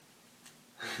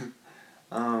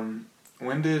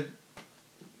When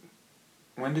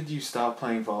did you stop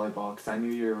playing volleyball? Because I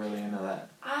knew you were really into that.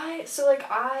 I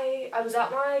was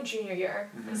at my junior year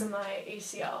because of my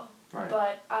ACL. Right.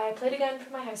 But I played again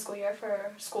for my high school year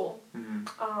for school. Mm-hmm.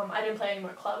 I didn't play any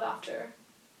more club after,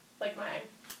 like, my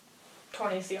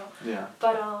torn ACL. Yeah.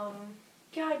 But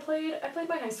yeah, I played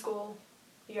my high school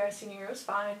year, senior year. It was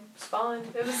fine. It was fun.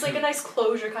 It was like a nice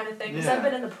closure kind of thing because I've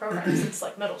been in the program since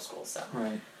like middle school, so.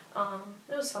 Right.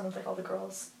 It was fun with like all the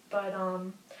girls, but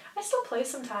I still play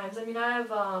sometimes. I mean, I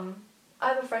have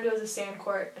a friend who has a sand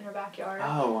court in her backyard.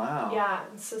 Oh wow. Yeah,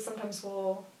 and so sometimes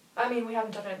we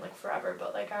haven't done it in like forever,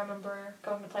 but like I remember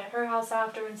going to play at her house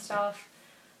after and stuff.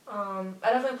 I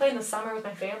definitely play in the summer with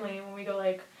my family when we go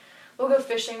we'll go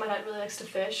fishing. My dad really likes to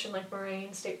fish in like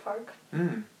Moraine State Park.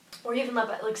 Mm. Or even up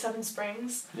at like Seven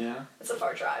Springs. Yeah. It's a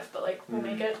far drive, but like we'll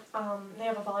make it. They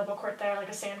have a volleyball court there, like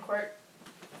a sand court.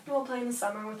 We'll play in the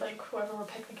summer with like whoever we're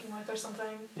picnicking with or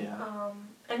something. Yeah.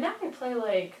 And now I play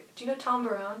like, do you know Tom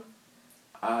Barone?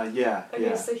 Yeah. Okay,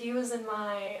 yeah. so he was in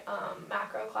my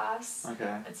macro class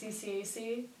at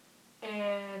CCAC,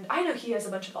 and I know he has a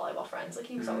bunch of volleyball friends. Like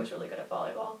he was always really good at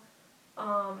volleyball.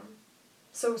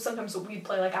 So sometimes we'd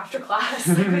play like after class.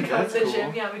 Like we'd go to the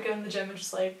gym. Yeah, we'd go in the gym and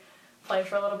just like play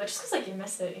for a little bit, just because like you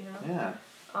miss it, you know.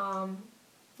 Yeah.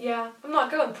 Yeah, I'm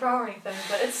not going pro or anything,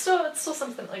 but it's still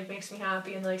something that like makes me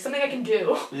happy and like something I can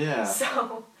do. Yeah.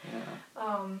 So.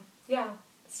 Yeah. Yeah,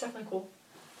 it's definitely cool.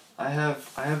 I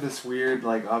have this weird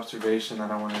like observation that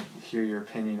I want to hear your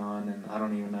opinion on, and I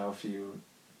don't even know if you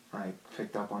like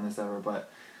picked up on this ever,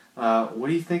 but what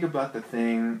do you think about the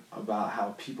thing about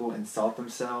how people insult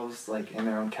themselves like in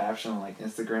their own caption on like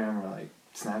Instagram or like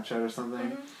Snapchat or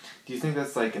something? Mm-hmm. Do you think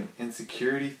that's like an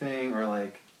insecurity thing or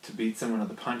like to beat someone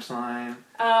with a punchline?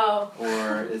 Oh.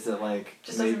 Or is it like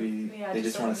just maybe they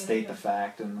just want to state the it.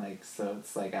 fact and like so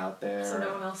it's like out there? So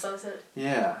no one else says it?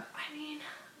 Yeah. I mean...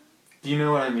 Do you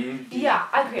know what I mean? Yeah,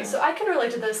 okay, so I can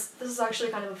relate to this. This is actually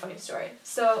kind of a funny story.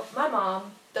 So my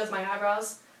mom does my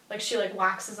eyebrows. Like she like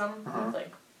waxes them with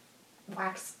like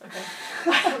wax. Okay.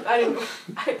 I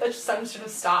just should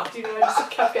have stopped, you know, I just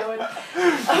kept going.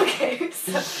 Okay,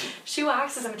 so she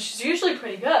waxes them and she's usually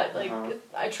pretty good. Like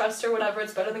I trust her, whatever,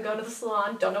 it's better than going to the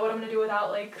salon. Don't know what I'm gonna do without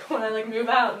like when I like move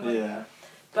out. And, like, yeah.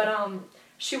 But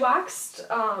she waxed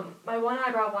my one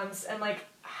eyebrow once and like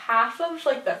half of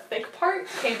like the thick part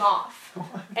came off.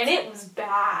 And it was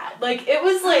bad. Like it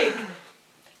was like,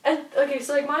 and okay,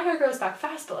 so like my hair grows back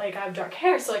fast, but like I have dark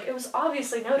hair, so like it was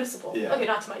obviously noticeable. Yeah. Okay,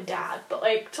 not to my dad, but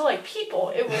like to like people,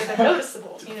 it would have been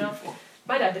noticeable, you know.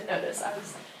 My dad didn't notice.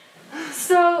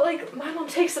 So like my mom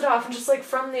takes it off and just like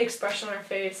from the expression on her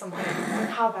face, I'm like,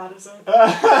 how bad is it?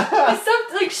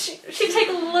 Except like she'd take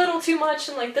a little too much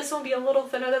and like this one be a little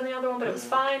thinner than the other one, but it was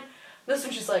fine. This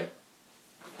one's just like,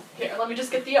 here, let me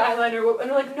just get the eyeliner.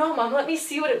 And I'm like, no, Mom, let me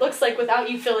see what it looks like without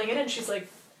you filling it in. And she's like,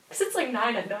 because it's like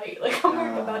 9 at night. Like,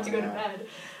 I'm about to go to bed.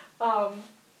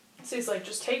 So he's like,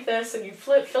 just take this and you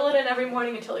fill it in every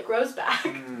morning until it grows back.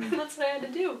 And that's what I had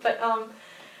to do. But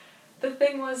the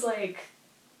thing was, like,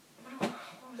 what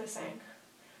was I saying?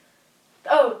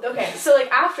 Oh, okay. So,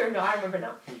 like, I remember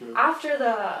now. After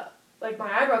like,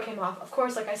 my eyebrow came off, of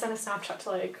course, like, I sent a Snapchat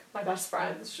to, like, my best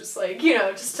friends, just, like, you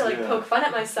know, just to, like, poke fun at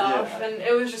myself, and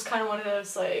it was just kind of one of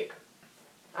those, like,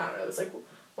 I don't know, it was, like,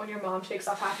 when your mom takes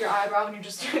off half your eyebrow and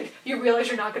you realize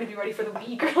you're not going to be ready for the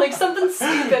week, or, like, something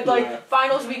stupid, like,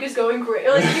 finals week is going great,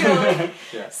 like, you know,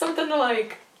 like, something to,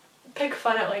 like, pick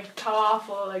fun at, like, how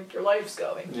awful, like, your life's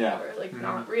going, whatever, like,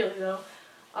 not really, though,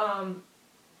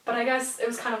 but I guess it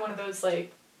was kind of one of those,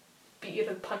 like, beat you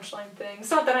to the punchline thing. It's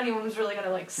not that anyone was really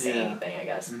gonna like say anything, I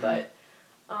guess, but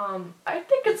I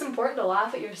think it's important to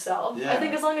laugh at yourself. I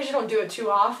think as long as you don't do it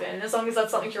too often, as long as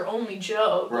that's not like your only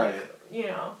joke, right? Like, you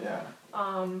know. Yeah.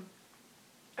 Or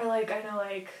like I know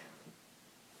like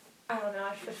I don't know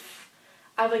if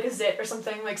I have like a zit or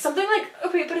something like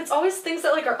okay, but it's always things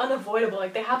that like are unavoidable.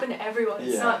 Like they happen to everyone.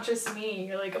 It's not just me.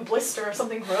 Or like a blister or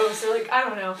something gross. Or like I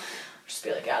don't know. Just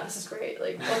be like, yeah, this is great,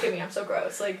 like, look at me, I'm so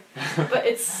gross, like, but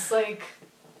it's, like,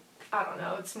 I don't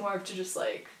know, it's more to just,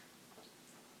 like,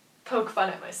 poke fun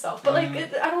at myself, but, like,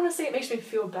 I don't want to say it makes me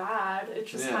feel bad,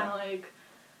 it's just kind of, like,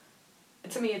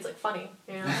 to me, it's, like, funny,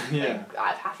 you know, like, I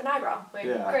have half an eyebrow, like,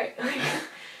 great, like,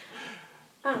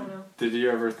 I don't know. Did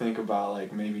you ever think about,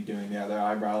 like, maybe doing the other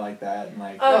eyebrow like that, and,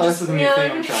 like, this is a new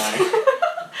thing I'm trying?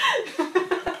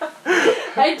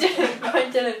 I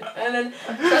didn't. And then,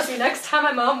 trust me, next time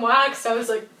my mom waxed, I was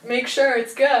like, make sure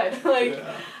it's good. Like,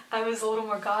 I was a little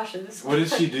more cautious. What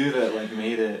did she do that, like,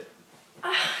 made it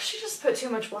She just put too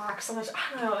much wax on it.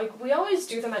 I don't know, like, we always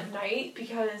do them at night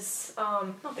because,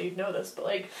 not that you'd know this, but,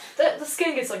 like, the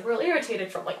skin gets, like, real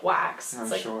irritated from, like, wax. I'm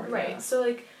it's, like, sure, right, yeah. so,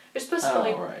 like, you're supposed to put,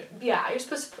 like, right. yeah, you're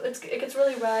supposed to put, it gets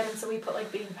really red, and so we put,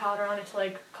 like, baking powder on it to,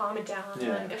 like, calm it down. Yeah,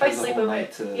 And then if I the sleep whole over night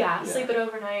it, to- yeah, yeah. sleep it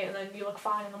overnight, and then you look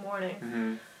fine in the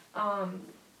morning. Mm-hmm.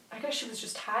 I guess she was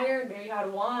just tired, maybe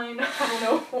had wine, I don't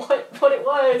know what it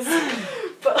was,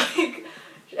 but, like,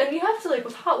 and you have to, like,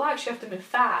 with hot wax, you have to move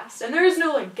fast, and there is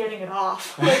no, like, getting it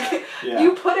off. Like, Yeah.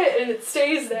 you put it and it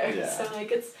stays there, Yeah. so,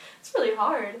 like, it's really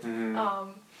hard.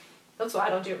 Mm-hmm. That's why I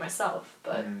don't do it myself,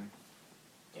 but, Mhm.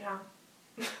 yeah.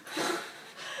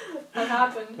 That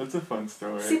happened. That's a fun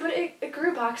story. See, but it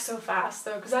grew back so fast,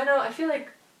 though, because I feel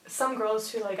like some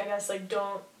girls who, like, I guess, like,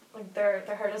 don't, like, their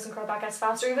hair doesn't grow back as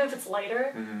fast, or even if it's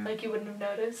lighter, Mhm. like, you wouldn't have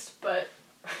noticed, but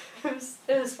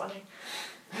it was funny.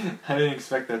 I didn't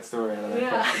expect that story out of that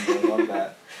Yeah. question, but I love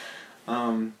that.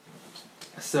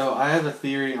 So I have a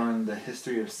theory on the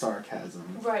history of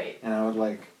sarcasm, Right. and I would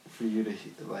like for you to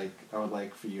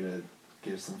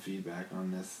give some feedback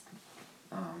on this.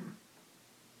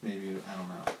 Maybe I don't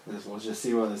know. We'll just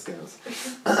see where this goes.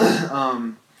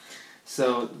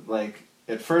 So like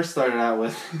it first started out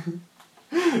with.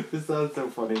 This sounds so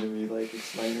funny to me, like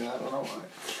explaining that. I don't know why.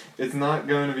 It's not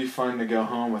going to be fun to go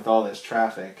home with all this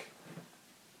traffic.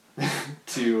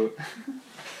 To.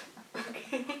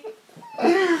 Okay.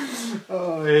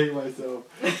 Oh, I hate myself.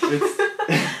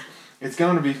 It's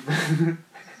going to be.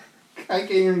 I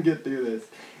can't even get through this.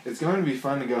 It's going to be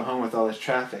fun to go home with all this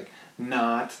traffic.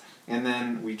 Not. And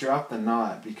then we dropped the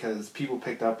not because people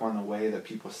picked up on the way that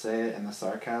people say it and the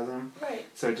sarcasm. Right.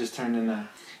 So it just turned into,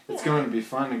 it's Yeah. going to be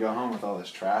fun to go home with all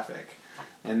this traffic.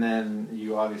 And then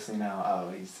you obviously know,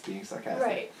 oh, he's being sarcastic.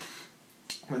 Right.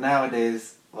 But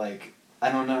nowadays, like, I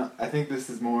don't know, I think this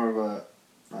is more of a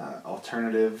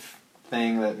alternative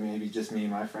thing that maybe just me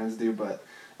and my friends do, but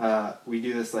we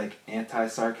do this, like,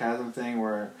 anti-sarcasm thing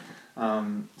where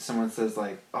someone says,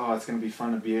 like, oh, it's going to be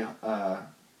fun to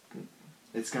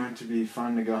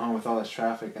go home with all this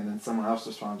traffic, and then someone else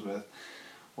responds with,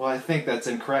 well, I think that's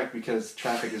incorrect because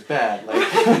traffic is bad. Like,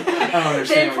 I don't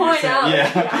understand They what you're point saying.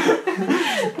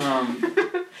 out.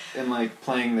 Yeah. And, like,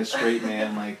 playing the straight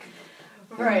man, like,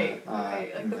 Right. in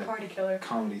Right. Like in the party killer.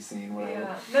 comedy scene, whatever.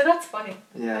 Yeah. No, that's funny.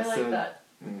 Yeah, I like so, that.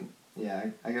 Yeah,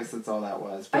 I guess that's all that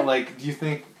was. But, like, do you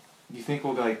think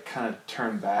we'll, like, kind of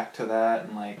turn back to that?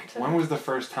 And, like, when was the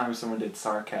first time someone did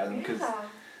sarcasm? Because, Yeah.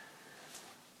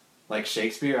 like,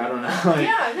 Shakespeare? I don't know. Like,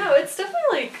 Yeah, no, it's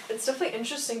definitely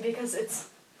interesting because it's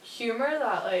humor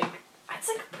that, like, it's,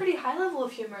 like, a pretty high level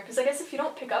of humor. Because I guess if you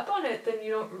don't pick up on it, then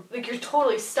you don't, like, you're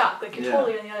totally stuck. Like, you're Yeah.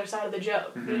 totally on the other side of the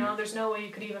joke. Mhm. You know, there's no way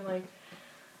you could even, like,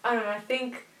 I don't know, I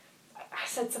think I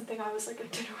said something, I was, like,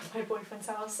 at dinner with my boyfriend's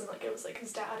house, and, like, it was, like,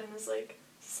 his dad and his, like,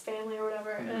 his family or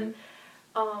whatever, Mhm. and,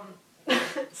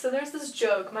 so there's this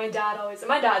joke, my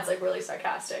dad's, like, really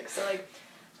sarcastic, so, like,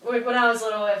 when I was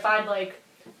little, if I'd, like,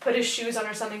 put his shoes on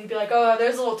or something, he'd be like, oh,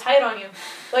 there's a little tight on you,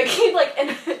 like, he'd, like,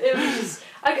 and it was just,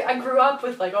 I grew up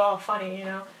with, like, oh, funny, you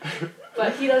know,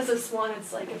 but he does this one,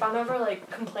 it's, like, if I'm ever,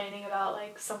 like, complaining about,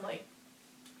 like, some, like,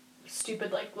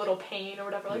 stupid, like, little pain or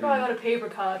whatever, like, oh, I got a paper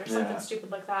cut or something Yeah. stupid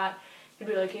like that, he'd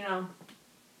be like, you know,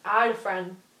 I had a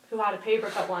friend who had a paper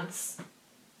cut once.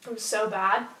 It was so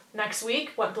bad. Next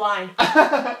week, went blind.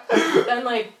 Then,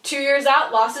 like, 2 years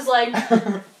out, lost his leg.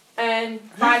 And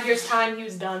 5 years' time, he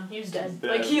was done. He was dead.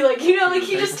 Like, he, like, you know, like,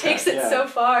 he just takes it so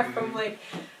far from, like,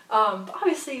 but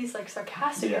obviously he's, like,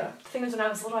 sarcastic. Yeah. The thing is, when I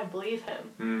was little, I'd believe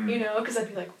him. Mm. You know, because I'd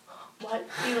be like, what?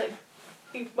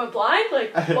 He went blind?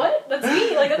 Like, what? That's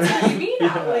me. Like, that's gonna be me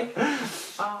now. Like,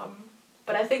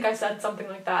 but I think I said something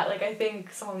like that. Like, I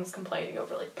think someone was complaining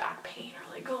over, like, back pain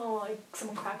or, like, oh, like,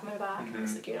 someone cracked my back. And I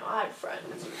was like, you know, I had a friend.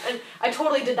 And I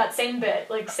totally did that same bit.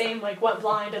 Like, went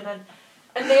blind.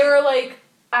 And they were, like,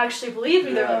 actually believed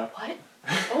me. They were like, what?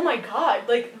 Oh, my God.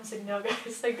 Like, I was like, no,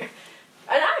 guys. Like,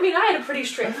 and I mean, I had a pretty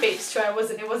straight face, too. It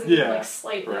wasn't even, like,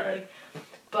 slightly, right. like,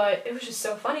 but it was just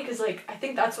so funny because, like, I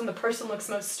think that's when the person looks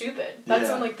most stupid. That's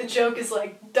when, like, the joke is,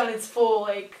 like, done its full,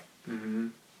 like, Mm-hmm.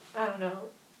 I don't know,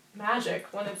 magic.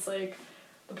 When it's, like,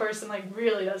 the person, like,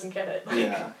 really doesn't get it. Like,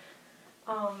 Yeah.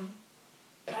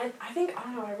 But I think, I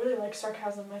don't know, I really like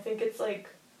sarcasm. I think it's, like,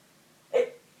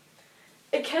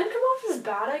 it can come off as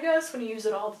bad, I guess, when you use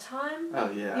it all the time. Oh,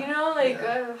 yeah. You know, like,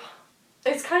 Yeah.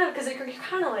 it's kind of, because you're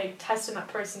kind of, like, testing that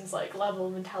person's, like, level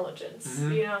of intelligence,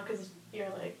 Mhm. you know, because you're,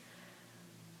 like,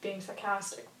 being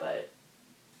sarcastic, but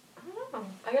I don't know.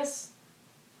 I guess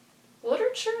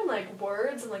literature and, like,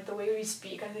 words and, like, the way we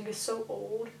speak, I think, is so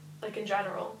old, like, in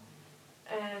general.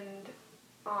 And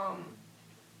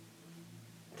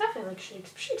definitely like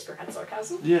Shakespeare had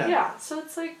sarcasm. Yeah. Yeah. So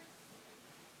it's like,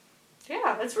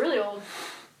 yeah, that's really old.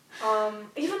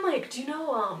 Even like, do you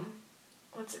know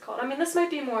what's it called? I mean, this might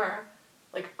be more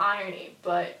like irony,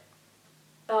 but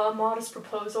Modest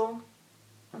Proposal.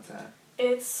 What's that?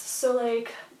 It's so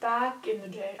like back in the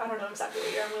day. I don't know exactly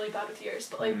what year. I'm really bad with years,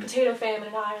 but like potato famine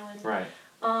in Ireland. Right.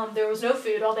 There was no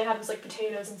food. All they had was like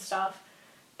potatoes and stuff.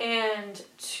 And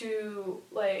to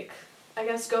like, I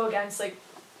guess go against like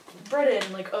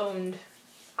Britain like owned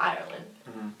Ireland.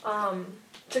 Mm-hmm.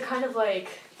 To kind of like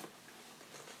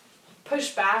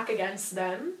push back against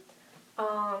them.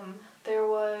 There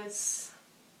was,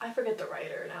 I forget the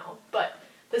writer now, but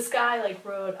this guy like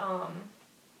wrote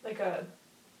like a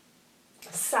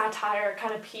satire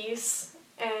kind of piece,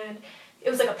 and it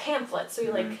was like a pamphlet, so he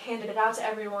like handed it out to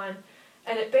everyone,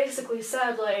 and it basically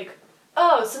said like,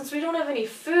 oh, since we don't have any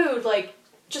food, like,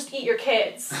 just eat your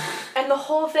kids. And the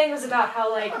whole thing was about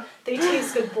how like they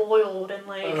taste good boiled, and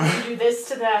like you do this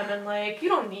to them, and like you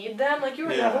don't need them, like you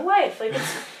already have a wife, like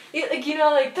it's like, you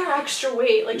know, like they're extra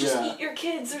weight, like just eat your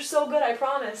kids, they're so good, I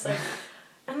promise. Like,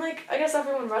 and like I guess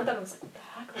everyone read that and was like, what the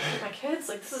heck, like my kids,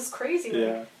 like this is crazy,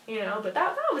 like, you know. But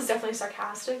that was definitely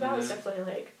sarcastic. That was definitely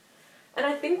like, and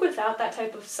I think without that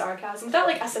type of sarcasm, without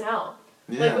like SNL,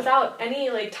 like without any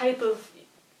like type of,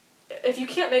 if you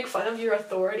can't make fun of your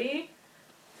authority,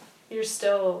 you're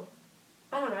still,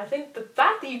 I don't know, I think the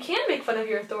fact that you can make fun of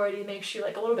your authority makes you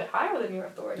like a little bit higher than your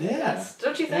authority. I guess.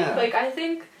 Don't you think? Like I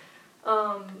think,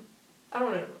 I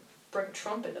don't want to bring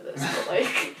Trump into this, but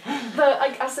like the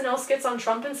like SNL skits on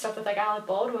Trump and stuff with like Alec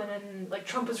Baldwin, and like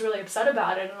Trump was really upset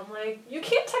about it, and I'm like, you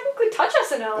can't technically touch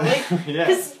SNL, like,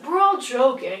 because we're all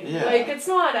joking, like it's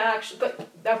not actually, but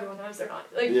everyone knows they're not,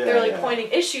 like they're like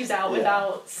pointing issues out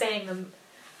without saying them.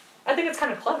 I think it's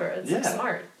kind of clever. It's like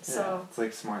smart. So it's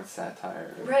like smart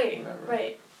satire. Right. Whatever.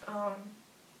 Right.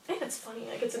 And it's funny.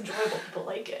 Like it's enjoyable. People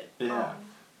like it. Yeah.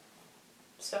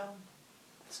 So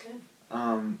it's good.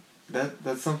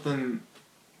 That's something,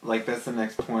 like that's the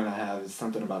next point I have, is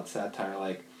something about satire.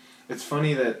 Like, it's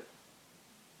funny that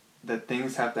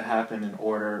things have to happen in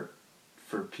order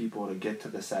for people to get to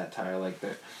the satire.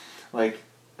 Like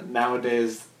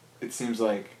nowadays it seems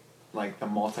like the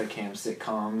multicam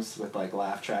sitcoms with like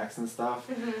laugh tracks and stuff,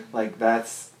 like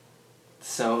that's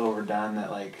so overdone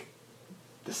that like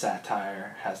the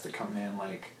satire has to come in.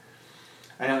 Like,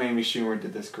 I know Amy Schumer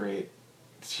did this great,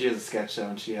 she has a sketch show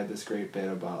and she had this great bit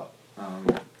about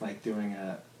like doing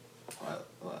a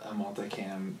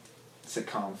multicam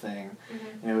sitcom thing,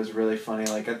 and it was really funny.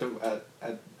 Like at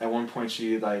one point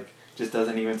she like just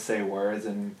doesn't even say words,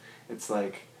 and it's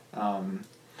like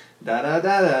da da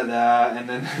da da da, and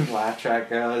then the laugh track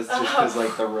goes just because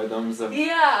like the rhythms of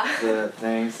the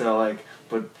thing. So like,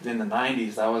 but in the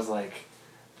 90s that was like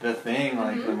the thing,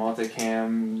 like the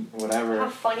multicam whatever. How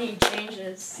funny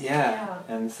changes. Yeah,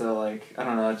 and so like I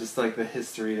don't know, just like the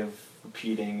history of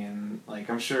repeating, and like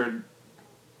I'm sure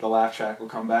the laugh track will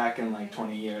come back in like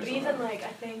 20 years. But even like I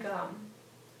think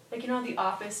like, you know, The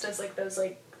Office does like those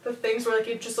like the things where like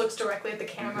it just looks directly at the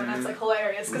camera, and that's like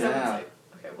hilarious because everyone's like,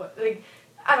 okay, what, like,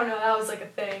 I don't know, that was like a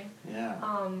thing. Yeah.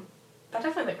 That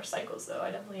definitely like recycles though.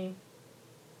 I definitely,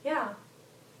 yeah.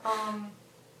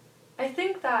 I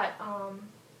think that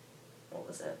what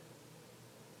was it?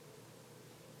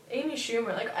 Amy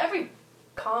Schumer, like every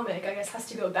comic I guess has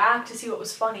to go back to see what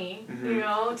was funny, you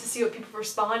know, to see what people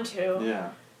respond to. Yeah.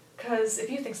 Because if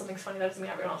you think something's funny, that doesn't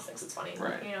mean everyone else thinks it's funny.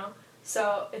 Right. You know,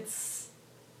 so it's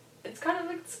kind of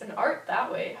like it's an art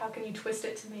that way. How can you twist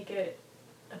it to make it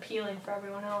appealing for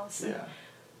everyone else? Yeah.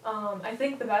 I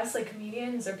think the best like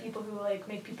comedians are people who like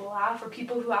make people laugh, or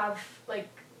people who have like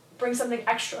bring something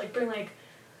extra, like bring like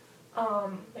a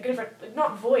different, like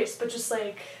not voice, but just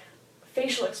like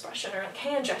facial expression or like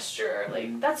hand gesture.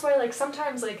 Like that's why like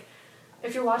sometimes like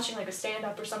if you're watching like a stand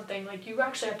up or something, like you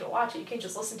actually have to watch it. You can't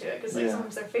just listen to it because like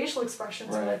sometimes their facial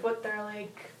expressions or like what they're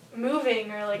like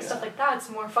moving or like stuff like that's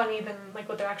more funny than like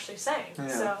what they're actually saying. Yeah.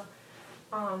 So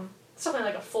it's definitely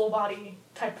like a full body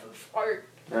type of art.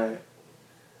 Right.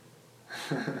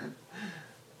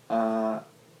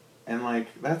 And like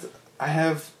that's I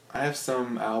have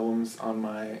some albums on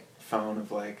my phone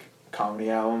of like comedy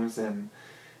albums, and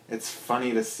it's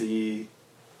funny to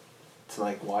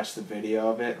like watch the video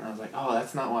of it, and I was like, oh,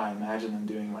 that's not what I imagined them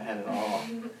doing in my head at all.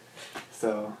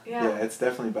 So yeah, it's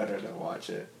definitely better to watch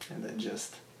it and then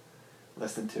just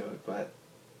listen to it. But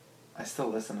I still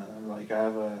listen to them. Like I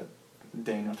have a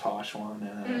Daniel Tosh one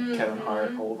and a Kevin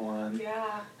Hart old one.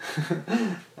 Yeah.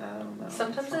 I don't know.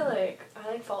 Sometimes I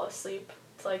fall asleep.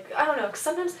 It's like, I don't know, 'cause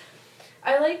sometimes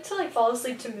I like to like fall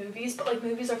asleep to movies, but like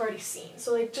movies I've already seen.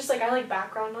 So like just like I like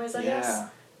background noise, I guess.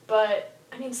 But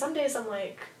I mean, some days I'm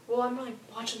like, well, I'm like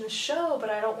watching this show, but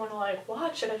I don't want to like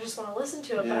watch it. I just want to listen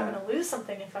to it, but I'm gonna lose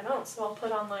something if I don't. So I'll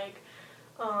put on like,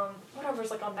 whatever's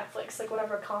like on Netflix, like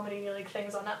whatever comedy like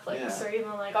things on Netflix, or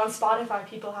even like on Spotify,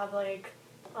 people have like,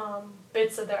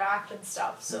 bits of their act and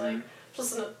stuff. So like,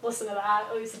 just listen to that.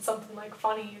 At least it's something like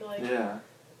funny to like,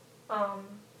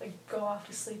 like go off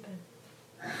to sleep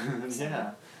in.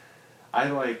 Yeah, I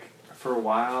like for a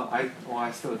while.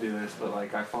 I still do this, but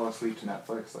like I fall asleep to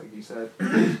Netflix, like you said.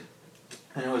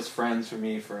 And it was Friends for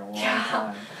me for a long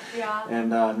time. Yeah. And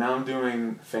now I'm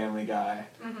doing Family Guy.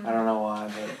 Mm-hmm. I don't know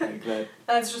why, but like that.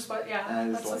 That's just what. Yeah.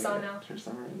 That's what's like on now. For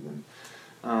some reason.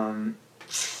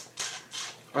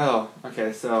 Oh,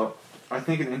 okay. So I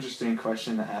think an interesting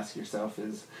question to ask yourself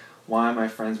is, why am I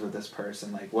friends with this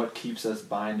person? Like, what keeps us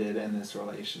binded in this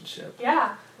relationship?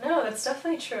 Yeah. No, that's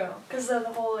definitely true. Because of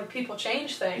the whole like people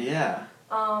change thing. Yeah.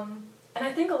 And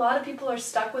I think a lot of people are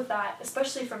stuck with that,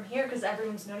 especially from here, because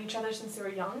everyone's known each other since they were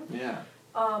young. Yeah.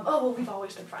 Oh, well, we've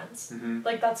always been friends. Mm-hmm.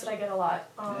 Like, that's what I get a lot.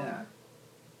 Yeah.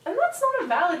 And that's not a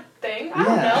valid thing. I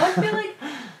don't know. I feel like,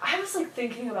 I was, like,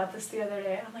 thinking about this the other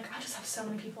day, and I'm like, I just have so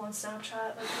many people on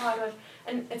Snapchat. Like, oh my gosh.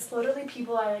 And it's literally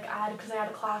people I, like, add because I had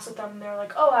a class with them, and they're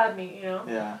like, oh, add me, you know?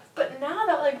 Yeah. But now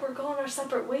that, like, we're going our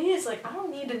separate ways, like, I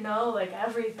don't need to know, like,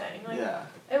 everything. Like,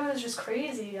 it was just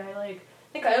crazy.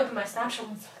 I think I opened my Snapchat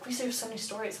and was like, we have so many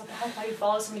stories. What the heck? Why do you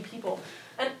follow so many people?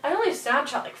 And I only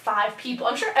Snapchat like 5 people.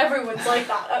 I'm sure everyone's like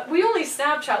that. We only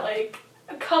Snapchat like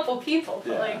a couple people.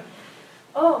 But like,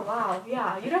 oh wow,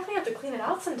 yeah. You definitely have to clean it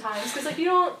out sometimes because like you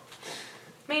don't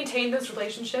maintain those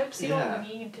relationships. You don't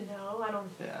need to know.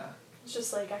 It's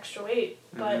just like extra weight.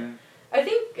 But I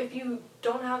think if you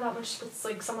don't have that much with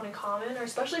like someone in common, or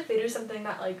especially if they do something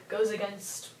that like goes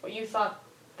against what you thought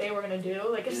they were gonna do,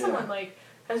 like if someone like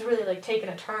has really like taken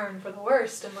a turn for the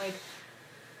worst, and like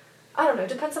I don't know, it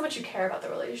depends how much you care about the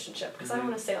relationship, because I don't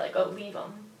want to say like, oh, leave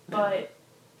them, but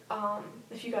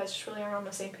if you guys just really aren't on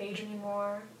the same page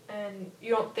anymore and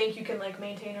you don't think you can like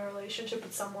maintain a relationship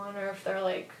with someone, or if they're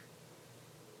like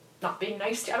not being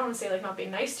nice to you, I don't want to say like not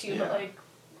being nice to you, but like,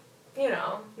 you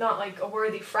know, not like a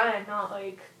worthy friend, not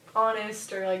like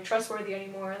honest or like trustworthy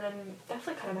anymore, then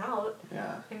definitely cut them out.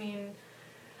 I mean,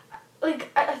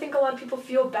 like, I think a lot of people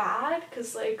feel bad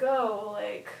because, like, oh,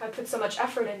 like, I put so much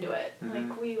effort into it.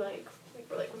 Like, we're like,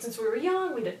 since we were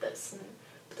young, we did this.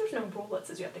 But there's no rule that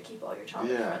says you have to keep all your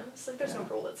childhood friends. Like, there's no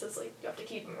rule that says, like, you have to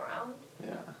keep them around.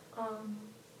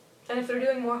 And if they're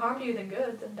doing more harm to you than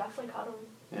good, then definitely cut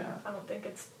them. I don't think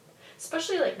it's...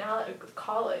 Especially, like, now that with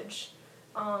college,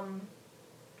 I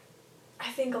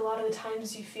think a lot of the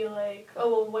times you feel like,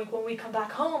 oh, well, like, when we come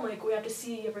back home, like, we have to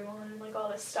see everyone and, like,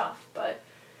 all this stuff. But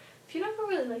if you never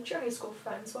really liked your high school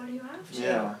friends, why do you have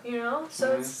to? You know?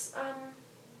 So it's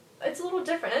a little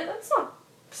different. And that's not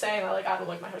saying I don't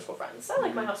like my high school friends. I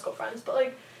like my high school friends, but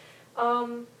like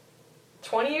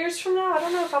 20 years from now, I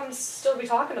don't know if I'm gonna still be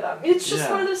talking to them. It's just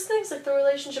one of those things, like the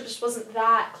relationship just wasn't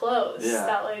that close.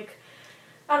 That like,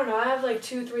 I don't know, I have like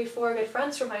 2, 3, 4 good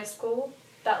friends from high school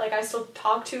that like I still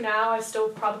talk to now, I still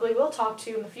probably will talk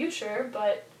to in the future,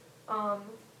 but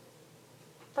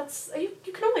that's,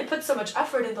 you can only put so much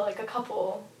effort into like a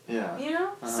couple, you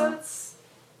know? So it's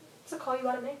a call you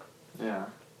gotta make.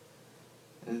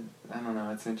 I don't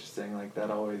know, it's interesting, like that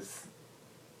always,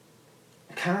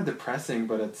 kind of depressing,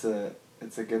 but it's a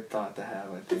good thought to have,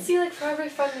 I think. But see, like for every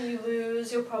friend that you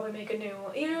lose, you'll probably make a new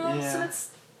one, you know? So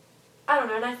it's, I don't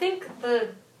know, and I think the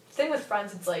thing with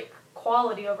friends, it's like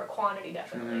quality over quantity,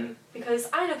 definitely. Because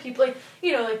I know people, like,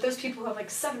 you know, like those people who have like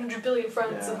 700 billion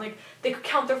friends and like they could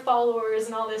count their followers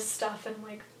and all this stuff, and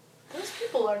like those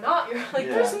people are not your, like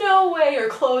there's no way you're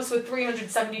close with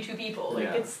 372 people.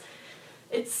 Like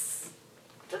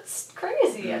that's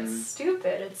crazy. It's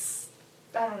stupid. It's,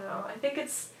 I don't know. I think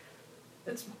it's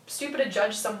stupid to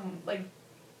judge like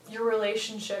your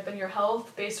relationship and your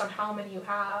health based on how many you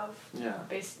have.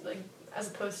 Based like as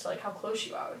opposed to like how close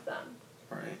you are with them.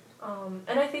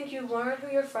 And I think you learn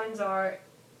who your friends are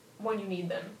when you need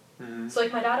them. So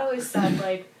like my dad always said,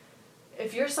 like,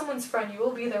 if you're someone's friend, you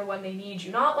will be there when they need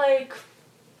you. Not like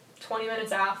 20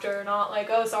 minutes after, not like,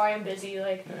 oh, sorry, I'm busy,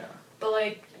 like, but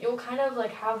like you'll kind of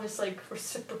like have this like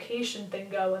reciprocation thing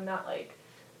going, that like,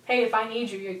 hey, if I need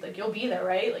you, you'll be there,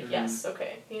 right? Like, yes,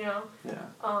 okay, you know?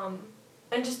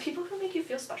 And just people who make you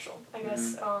feel special, I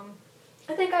guess.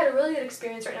 I think I had a really good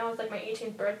experience right now with like my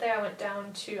 18th birthday. I went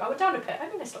down to Pitt. I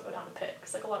mean, I still go down to Pitt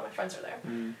because like a lot of my friends are there.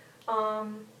 And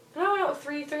I went out with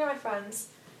three of my friends,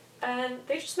 and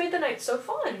they just made the night so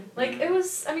fun. Like it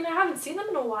was, I mean, I haven't seen them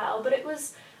in a while, but it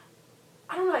was,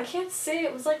 I don't know, I can't say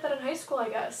it was like that in high school, I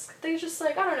guess. They just,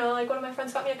 like, I don't know, like, one of my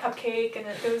friends got me a cupcake, and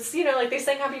it was, you know, like, they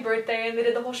sang happy birthday, and they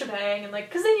did the whole shebang, and, like,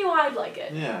 because they knew I'd like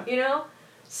it. Yeah. You know?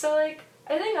 So, like,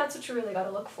 I think that's what you really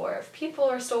gotta look for. If people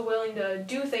are still willing to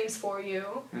do things for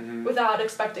you without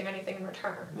expecting anything in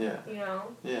return. Yeah. You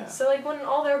know? Yeah. So, like, when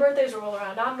all their birthdays roll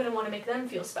around, I'm gonna want to make them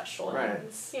feel special. Right. And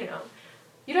it's, you know,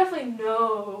 you definitely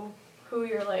know who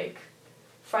you're, like,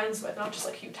 friends with, not just,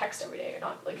 like, who you text every day, or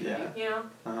not, like, who you know?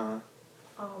 Uh-huh.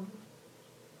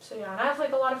 So, yeah, and I have,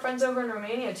 like, a lot of friends over in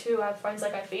Romania, too. I have friends,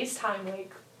 like, I FaceTime,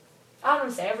 like, I don't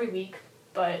want to say every week,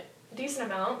 but a decent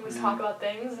amount. We talk about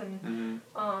things, and,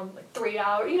 like, 3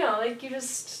 hours, you know, like, you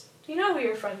know who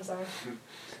your friends are.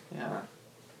 Yeah.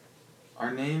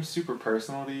 Are names super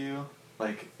personal to you?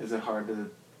 Like, is it hard to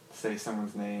say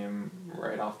someone's name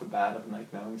right off the bat of,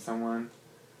 like, knowing someone?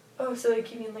 Oh, so,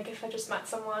 like, you mean, like, if I just met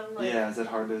someone, like... Yeah, is it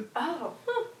hard to... Oh,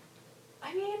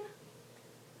 I mean...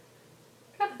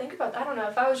 I gotta think about that. I don't know,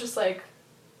 if I was just like,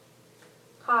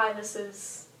 hi, this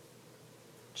is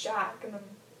Jack, and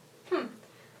then,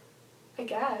 I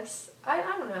guess. I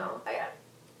don't know.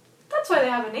 That's why they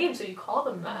have a name, so you call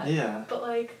them that. Yeah. But,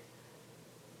 like,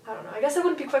 I don't know. I guess I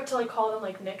wouldn't be quick to, like, call them,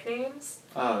 like, nicknames.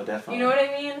 Oh, definitely. You know what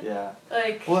I mean? Yeah.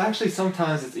 Like... Well, actually,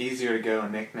 sometimes it's easier to go a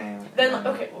nickname. Then, like,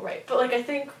 okay, well, right. But, like, I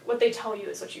think what they tell you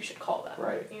is what you should call them.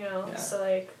 Right. You know? Yeah. So,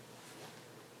 like...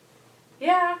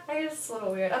 Yeah, I guess it's a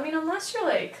little weird. I mean, unless you're,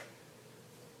 like...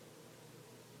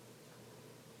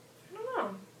 I don't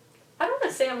know. I don't want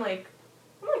to say I'm, like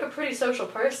a pretty social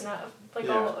person.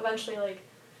 I'll eventually, like,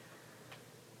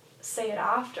 say it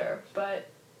after, but...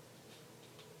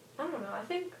 I don't know, I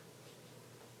think...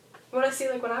 When I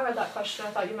read that question,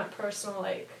 I thought you meant personal,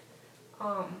 like,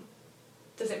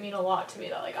 does it mean a lot to me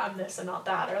that, like, I'm this and not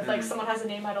that? Or if, like, someone has a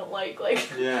name I don't like,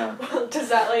 yeah. does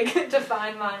that, like,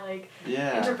 define my, like,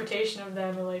 yeah. interpretation of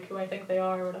them or, like, who I think they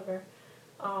are or whatever?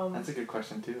 That's a good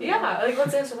question, too. Yeah, like,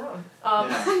 let's answer that one.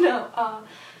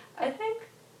 I think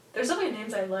there's definitely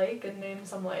names I like and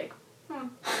names I'm like,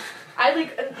 I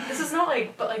like, this is not,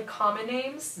 like, but, like, common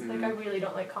names. Like, I really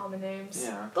don't like common names.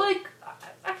 Yeah. But, like,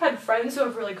 I've had friends who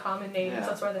have really common names. Yeah.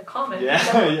 That's why they're common. Yeah.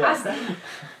 Everyone has them.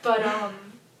 But,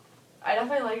 I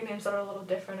definitely like names that are a little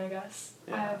different, I guess.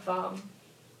 Yeah. I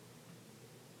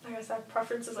guess I have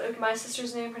preferences. Like, my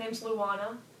sister's name, her name's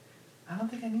Luana. I don't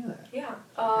think I knew that. Yeah.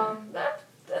 Okay.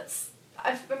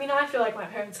 I feel like my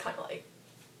parents kind of, like,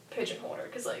 pigeonholed her,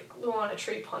 because, like, Luana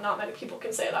Trepon, not many people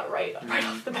can say that right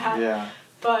off the bat. Yeah.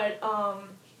 But, I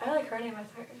like her name. I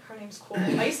think her name's cool.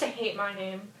 I used to hate my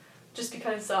name, just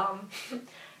because,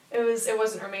 it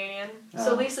wasn't Romanian.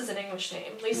 So Lisa's an English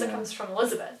name. Lisa comes from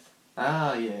Elizabeth.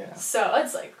 Ah, yeah. So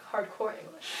it's, like, hardcore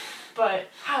English. But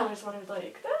I always wanted,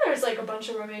 like, then there's, like, a bunch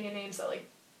of Romanian names that, like,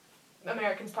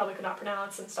 Americans probably could not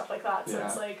pronounce and stuff like that. So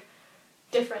it's, like,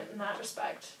 different in that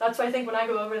respect. That's why I think when I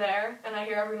go over there and I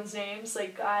hear everyone's names,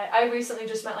 like, I recently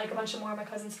just met, like, a bunch of more of my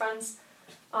cousin's friends.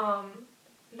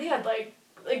 They had, like,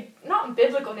 not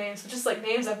biblical names, but just, like,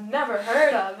 names I've never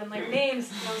heard of, and, like, names,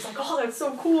 and I was like, oh, that's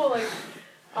so cool, like,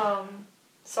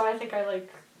 so I think I like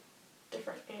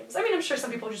different names. I mean, I'm sure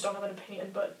some people just don't have an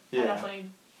opinion, but I definitely,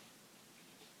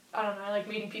 I don't know, I like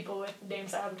meeting people with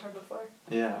names I haven't heard before.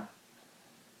 Yeah.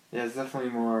 Yeah, it's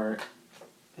definitely more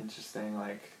interesting,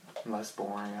 like, less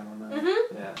boring, I don't know.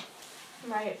 Mm-hmm. Yeah.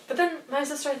 Right. But then my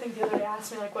sister, I think, the other day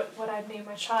asked me, like, what I'd name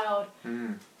my child.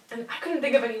 Mm. And I couldn't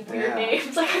think of any weird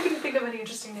names. Like, I couldn't think of any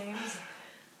interesting names.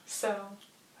 So,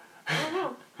 I don't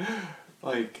know.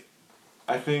 Like,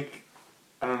 I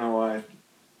don't know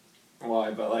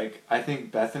why, but, like, I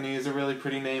think Bethany is a really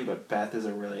pretty name, but Beth is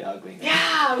a really ugly name.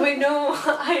 Yeah, wait, no,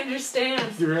 I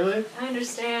understand. Really? I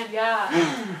understand, yeah.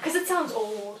 Because it sounds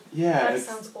old. Yeah, That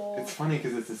sounds old. It's funny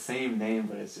because it's the same name,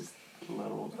 but it's just a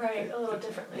little... Right, a little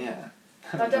differently. Yeah.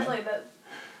 But definitely the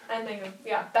ending of,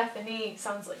 Bethany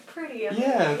sounds, like, pretty. It's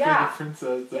like a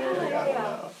princess. Yeah, I don't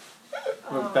know.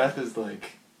 But Beth is,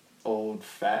 like, old,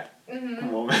 fat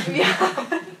woman. Yeah.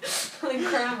 Like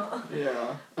grandma.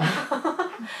 Yeah.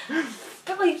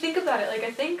 But, like, think about it. Like,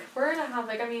 I think we're gonna have,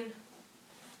 like, I mean,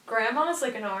 grandmas,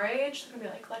 like, in our age, they're gonna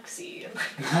be, like, Lexi and,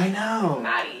 like, I know.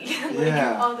 Maddie and,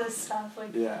 like, all this stuff.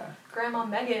 Like, Grandma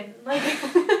Megan. Like,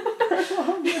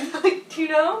 like, you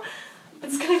know?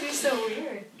 It's gonna be so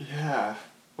weird. Yeah.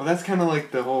 Well, that's kind of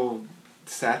like the whole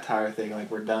satire thing.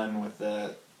 Like, we're done with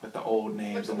the old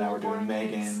names, and now we're doing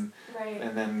Megan. Right.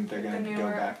 And then they're going to go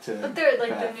back to But they're,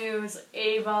 like, Beth. the new is, like,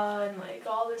 Ava and, like,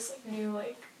 all this, like, new,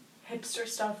 like, hipster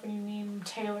stuff when you name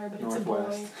Taylor, but it's a boy.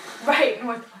 Northwest. Right,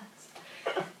 Northwest.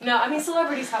 No, I mean,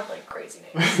 celebrities have, like, crazy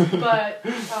names. But,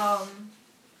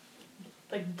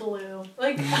 like, Blue.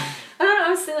 Like, I don't know, I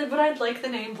was saying, like, but I'd like the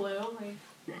name Blue. Like,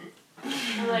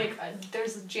 Or like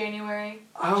there's January.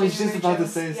 I was just about to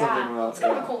Jones. say something about it's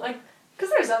kind of cool. Like, because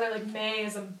there's other like May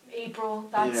is April.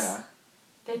 That's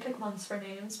they pick months for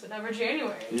names, but never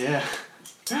January. Yeah.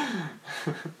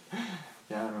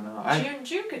 Yeah, I don't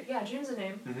know. June's a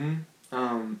name.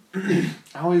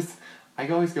 I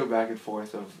always go back and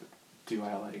forth of, do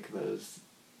I like those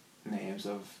names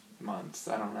of months?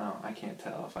 I don't know. I can't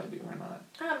tell if I do or not.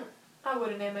 I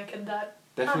wouldn't name my kid that.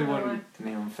 Definitely wouldn't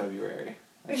name him February.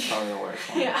 That's probably the worst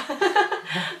one. Yeah.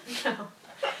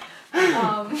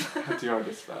 No. Too hard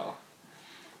to spell.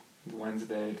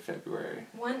 Wednesday, February.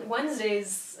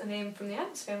 Wednesday's a name from the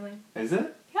Addams Family. Is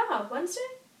it? Yeah, Wednesday.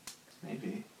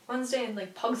 Maybe. Wednesday and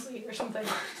like Pugsley or something.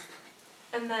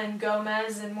 And then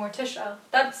Gomez and Morticia.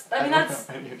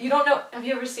 You don't know, have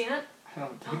you ever seen it? I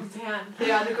don't think Oh man.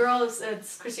 Yeah, the girl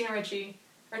it's Christina Ricci.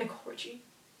 Or Nicole Richie.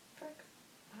 Frick.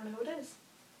 I don't know who it is.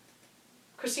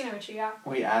 Christina Ricci, yeah.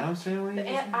 Wait, Addams Family? The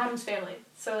Addams Family.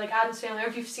 So like Addams Family, or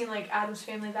if you've seen like Addams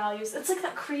Family Values, it's like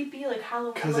that creepy like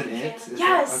Halloween. Cousin It?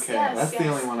 Yes, okay, yes, that's yes. the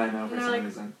only one I know for And some they're,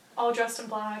 reason. all dressed in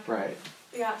black. Right.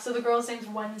 Yeah, so the girl's name's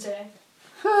Wednesday.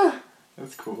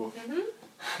 That's cool. Mhm.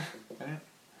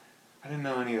 I didn't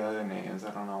know any other names. I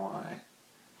don't know why.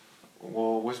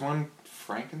 Well, was one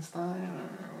Frankenstein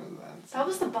or was that? That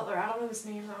was the butler. I don't know his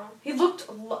name though. He looked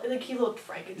he looked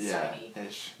Frankenstein-y. Yeah,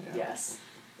 ish. Yeah. Yes.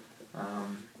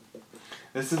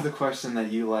 This is the question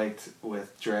that you liked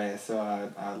with Dre, so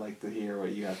I'd like to hear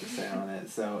what you have to say on it.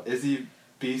 So, is he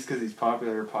beast because he's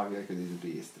popular or popular because he's a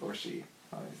beast? Or she,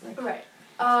 obviously. Right.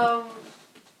 I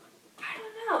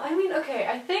don't know. I mean, okay,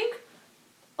 I think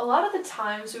a lot of the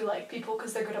times we like people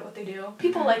because they're good at what they do.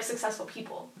 People like successful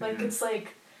people. Like, it's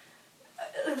like,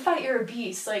 the fact you're a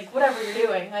beast, like, whatever you're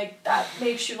doing, like, that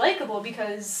makes you likable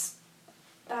because,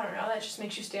 I don't know, that just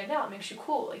makes you stand out, makes you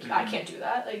cool. Like, I can't do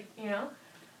that, like, you know?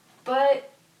 But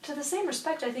to the same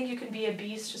respect, I think you can be a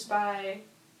beast just by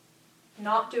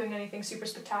not doing anything super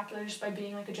spectacular, just by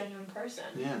being, like, a genuine person.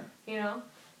 Yeah. You know?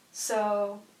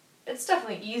 So, it's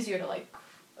definitely easier to like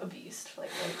a beast, like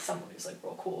someone who's like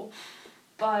real cool.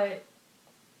 But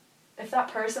if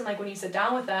that person, like when you sit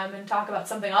down with them and talk about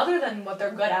something other than what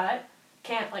they're good at,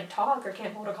 can't like talk or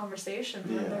can't hold a conversation,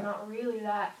 then they're not really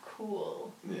that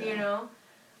cool. Yeah. You know?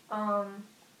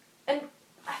 And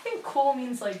I think cool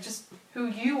means like just who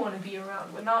you want to be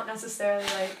around, but not necessarily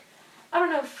like, I don't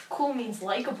know if cool means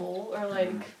likable or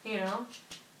like, you know,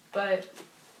 but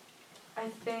I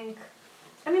think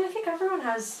everyone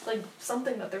has like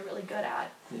something that they're really good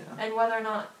at. Yeah. And whether or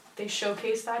not they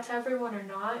showcase that to everyone or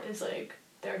not is like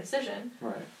their decision.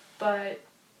 Right. But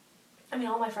I mean,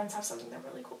 all my friends have something they're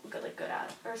really good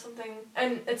at or something.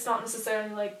 And it's not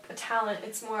necessarily like a talent,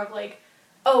 it's more of like,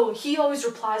 oh, he always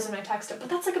replies when I text him. But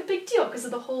that's like a big deal because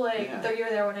of the whole like, you're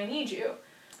there when I need you.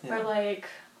 Yeah. Or like,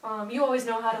 you always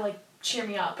know how to like cheer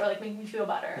me up or like make me feel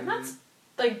better. And that's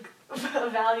like a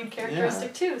valued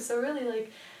characteristic too. So really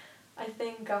like, I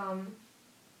think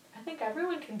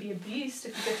everyone can be a beast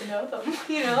if you get to know them,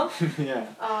 you know? Yeah.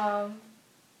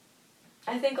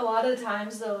 I think a lot of the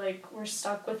times though, like, we're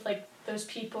stuck with like those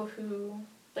people who,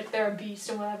 like, they're a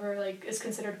beast and whatever, like, is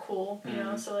considered cool, you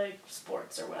know? So like,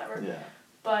 sports or whatever. Yeah.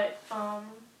 But,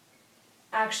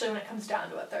 actually when it comes down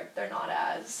to it, they're not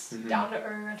as down to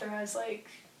earth or as like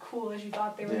cool as you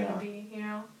thought they were gonna be, you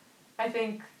know? I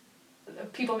think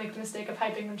people make the mistake of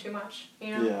hyping them too much,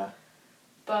 you know? Yeah.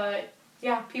 But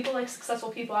yeah, people like successful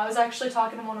people. I was actually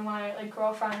talking to one of my like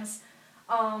girlfriends,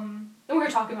 and we were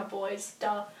talking about boys,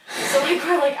 duh. So like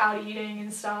we're like out eating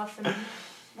and stuff, and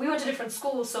we went to different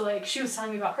schools. So like she was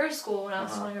telling me about her school, and I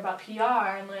was telling her about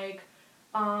PR, and like,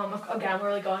 again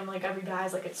we're like going like every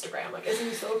guy's like Instagram, like isn't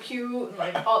he so cute? And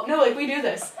like oh no, like we do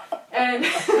this, and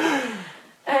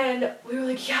and we were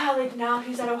like yeah, like now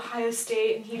he's at Ohio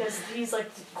State and he's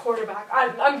like quarterback.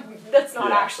 I'm that's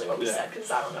not actually what we said because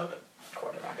I don't know the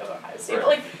quarterback of Ohio State, but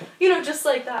like you know just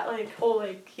like that like whole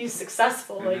like he's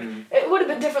successful, like it would have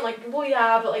been different like well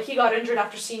yeah but like he got injured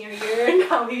after senior year and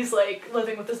now he's like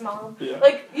living with his mom,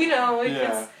 like you know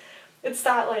like it's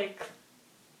that like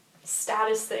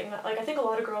status thing that like I think a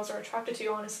lot of girls are attracted to,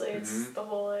 honestly. It's the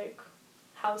whole like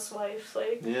housewife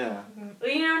like you know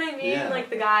what I mean,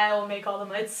 like the guy will make all the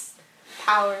money. It's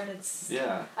power and it's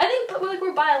I think but like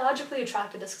we're biologically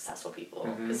attracted to successful people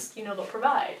because you know they'll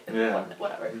provide and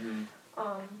whatever.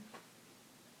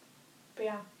 But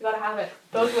yeah, you gotta have it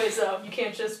both ways though. You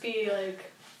can't just be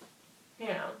like, you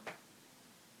know,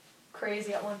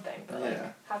 crazy at one thing, but like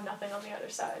have nothing on the other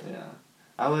side. Yeah,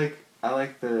 I like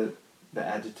the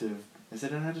adjective. Is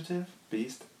it an adjective?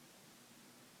 Beast.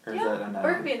 Or is that a noun?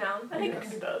 Or it could be a noun. I think it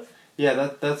could be both.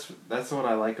 Yeah, that's what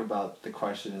I like about the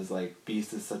question is like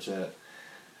beast is such a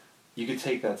you could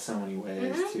take that so many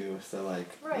ways too. So like,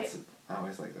 Right. I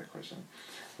always like that question.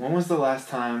 When was the last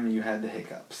time you had the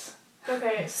hiccups?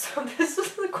 Okay, so this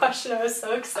was the question I was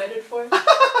so excited for.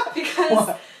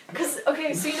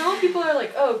 Okay, so you know when people are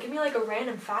like, oh, give me like a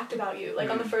random fact about you, like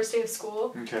on the first day of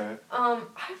school? Okay. I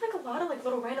have like a lot of like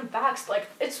little random facts, but like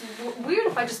it's weird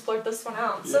if I just blurt this one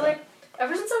out. Yeah. So like,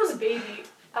 ever since I was a baby,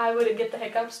 I would get the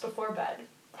hiccups before bed.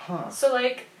 Huh. So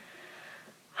like,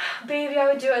 baby,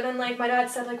 I would do it, and then like my dad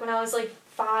said like when I was like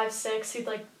 5, 6, he'd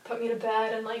like put me to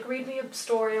bed and like read me a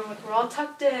story, and like we're all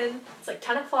tucked in, it's like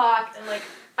 10 o'clock, and like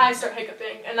I start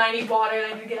hiccuping, and I need water,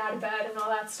 and I need to get out of bed, and all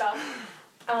that stuff.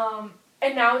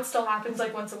 And now it still happens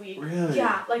like once a week. Really?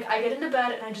 Yeah, like I get into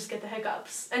bed and I just get the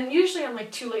hiccups. And usually I'm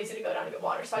like too lazy to go down to get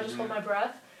water, so I just hold my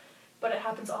breath. But it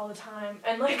happens all the time.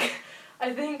 And like,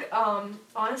 I think,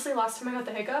 honestly, last time I got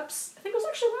the hiccups, I think it was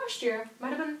actually last year. Might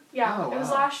have been, it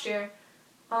was last year.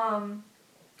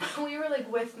 We were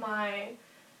like with my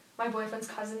boyfriend's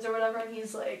cousins or whatever, and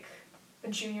he's like a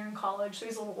junior in college, so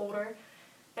he's a little older.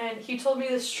 And he told me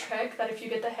this trick that if you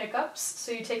get the hiccups,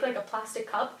 so you take like a plastic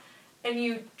cup, and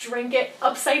you drink it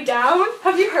upside down.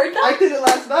 Have you heard that? I did it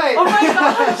last night. Oh my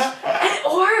gosh! And it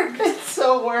worked! It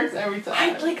so works every time.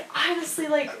 I, like, honestly,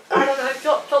 like, I don't know, I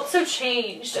felt so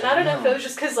changed. And I don't know if it was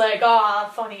just because, like,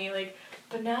 funny, like,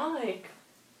 but now, like,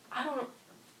 I don't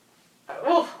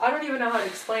even know how to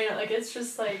explain it. Like, it's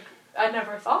just, like, I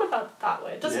never thought about it that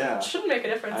way. It shouldn't make a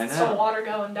difference. It's still water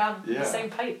going down the same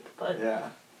pipe, but... Yeah.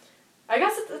 I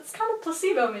guess it's kind of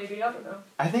placebo, maybe. I don't know.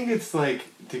 I think it's like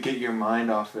to get your mind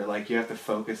off it. Like you have to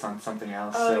focus on something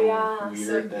else.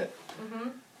 Weird that.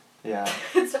 Yeah.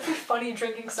 It's definitely funny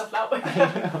drinking stuff that way.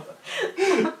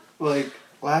 I know. Like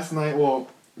last night. Well,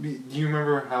 do you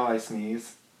remember how I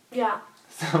sneeze? Yeah.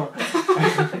 So.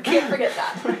 Can't forget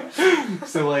that.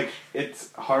 So like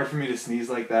it's hard for me to sneeze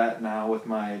like that now with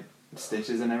my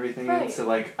stitches and everything. Right. So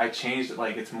like I changed it,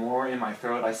 like it's more in my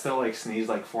throat. I still like sneeze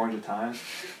like 400 times,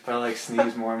 but I like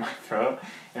sneeze more in my throat,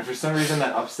 and for some reason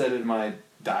that upsetted my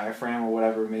diaphragm or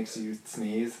whatever makes you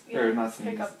sneeze or not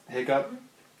sneeze, hiccup.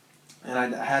 And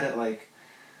I had it like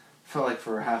felt like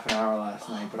for half an hour last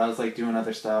night, but I was like doing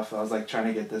other stuff. I was like trying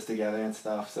to get this together and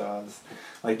stuff, so I was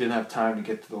like didn't have time to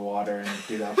get to the water and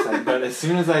do that upside. But as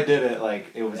soon as I did it,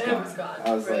 like it was gone.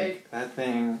 I was like that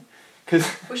thing. Cause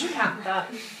we should patent that.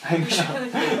 I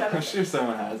know. I'm sure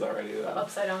someone has already though. The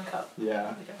upside down cup.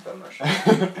 Yeah.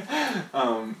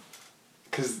 Infomercial.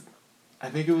 Cause I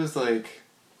think it was like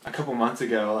a couple months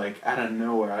ago, like out of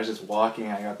nowhere, I was just walking,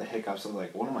 I got the hiccups. I was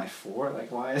like, what am I for?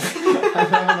 Like, why is I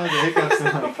don't know the hiccups in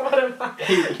like what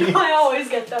am I always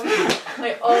get them.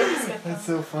 I always get them. That's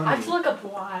so funny. I have to look up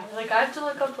why. Like I have to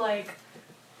look up like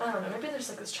I don't know, maybe there's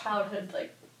like this childhood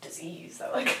like disease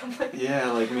that like I'm like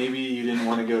like maybe you didn't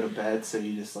want to go to bed, so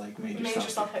you just like made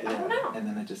yourself I don't know. and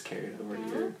then it just carried over to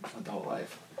your adult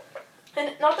life.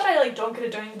 And not that I like don't get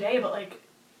it during the day, but like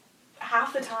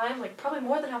half the time, like probably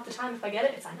more than half the time if I get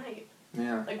it, it's at night.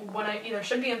 Yeah. Like when I either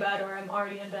should be in bed or I'm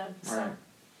already in bed. So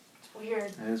it's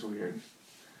weird. It is weird.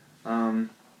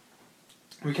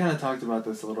 We kind of talked about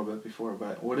this a little bit before,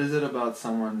 but what is it about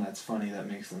someone that's funny that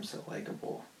makes them so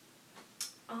likable?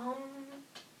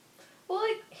 Well,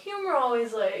 like, humor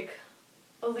always, like,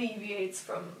 alleviates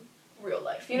from real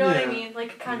life. You know what I mean? Like,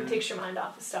 it kind of takes your mind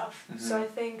off of stuff. So I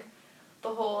think the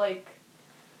whole, like,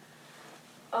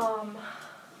 I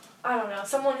don't know,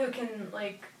 someone who can,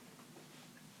 like,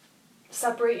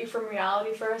 separate you from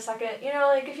reality for a second. You know,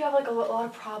 like, if you have, like, a lot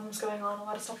of problems going on, a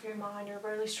lot of stuff in your mind, you're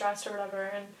really stressed or whatever,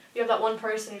 and you have that one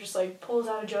person who just, like, pulls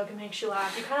out a joke and makes you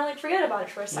laugh, you kind of, like, forget about it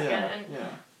for a second, and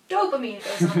dopamine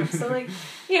goes on. So, like,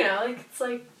 you know, like, it's,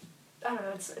 like, I don't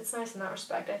know, it's nice in that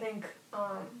respect. I think,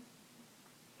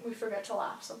 we forget to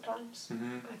laugh sometimes.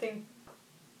 I think,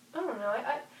 I don't know,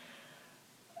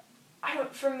 I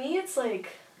don't, for me, it's, like,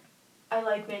 I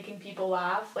like making people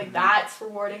laugh. Like, that's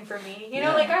rewarding for me. You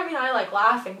know, like, I mean, I like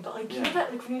laughing, but, like, you know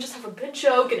that, like, when you just have a good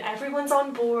joke and everyone's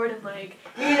on board and, like,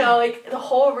 you know, like, the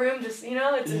whole room just, you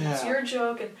know, it's your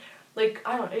joke and, like,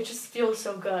 I don't know, it just feels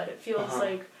so good. It feels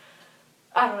like,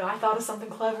 I don't know, I thought of something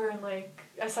clever and, like,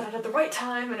 I said it at the right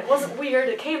time and it wasn't weird,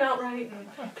 it came out right.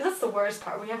 Because that's the worst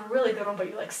part, when you have a really good one but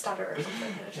you, like, stutter or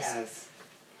something. And it just,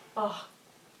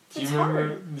 Do you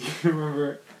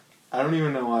remember, I don't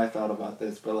even know why I thought about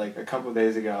this, but, like, a couple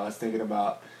days ago I was thinking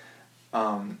about,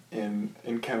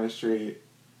 in chemistry,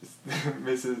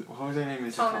 Mrs., what was her name?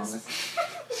 Mrs. Thomas.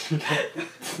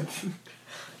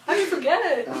 How do you forget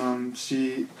it?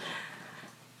 She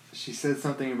said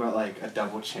something about, like, a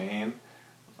double chain,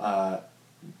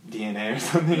 DNA or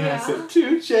something, and I said,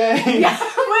 2 chains! Yeah,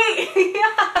 wait,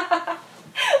 yeah!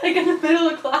 like in the middle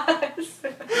of class.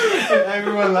 And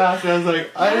everyone laughed, and I was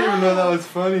like, I didn't even know that was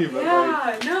funny, but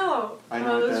like... no. I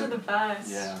know Those were the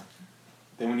best. Yeah.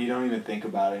 Then when you don't even think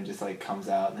about it, it just like comes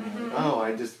out, and then you're like, oh,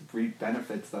 I just reap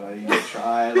benefits that I didn't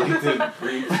try, like to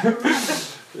reap.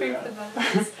 Reap the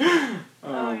benefits.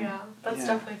 Oh yeah, that's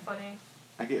definitely funny.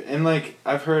 And like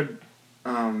I've heard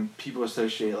people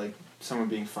associate like someone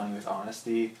being funny with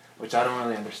honesty, which I don't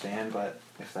really understand, but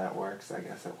if that works, I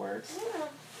guess it works. Yeah,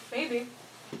 maybe.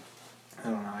 I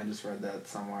don't know, I just read that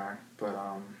somewhere, but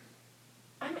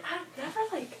I mean, I've never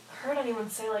like heard anyone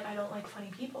say like I don't like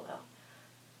funny people though.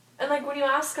 And like when you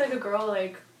ask like a girl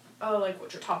like, oh, like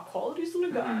what's your top qualities in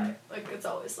a guy? Like it's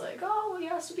always like, oh, well, he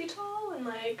has to be tall and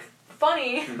like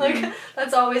funny. Like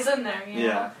that's always in there, you know.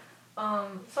 Yeah.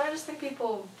 So I just think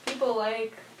people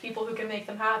like people who can make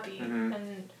them happy,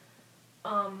 and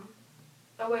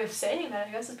a way of saying that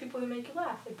I guess is people who make you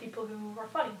laugh, like people who are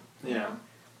funny. You know?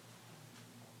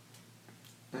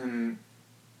 And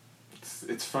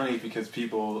it's funny because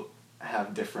people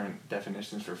have different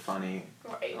definitions for funny.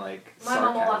 Right. Like my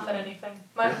mom will laugh at anything.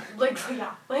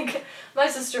 My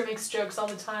sister makes jokes all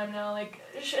the time now. Like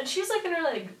and she's like in her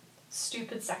like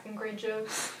stupid second grade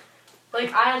jokes.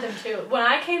 Like I had them too. When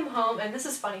I came home, and this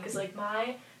is funny because like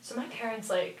my parents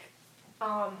like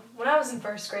when I was in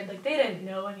first grade, like they didn't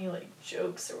know any like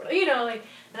jokes or whatever, you know, like,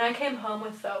 and I came home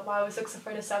with Why Was Six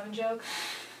Afraid of Seven joke,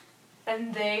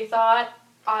 and they thought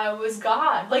I was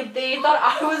God. Like they thought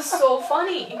I was so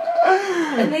funny,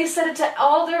 and they said it to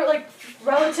all their like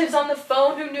relatives on the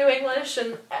phone who knew English,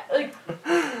 and like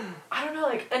I don't know,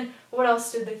 like, and what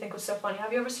else did they think was so funny?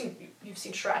 Have you ever seen you've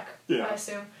seen Shrek? Yeah. I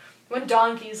assume. When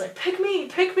Donkey's like, pick me.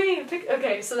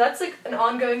 Okay, so that's like an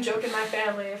ongoing joke in my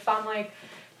family. If I'm like,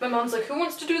 my mom's like, who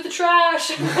wants to do the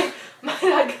trash? And like, my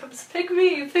dad comes, pick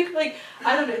me, like,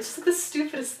 I don't know, it's just like the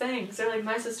stupidest things. Or like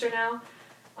my sister now,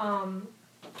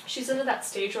 she's into that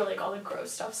stage where like all the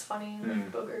gross stuff's funny, like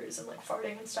boogers and like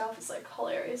farting and stuff is like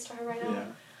hilarious to her right now. Yeah.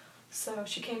 So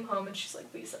she came home and she's like,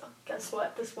 Lisa, guess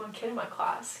what? This one kid in my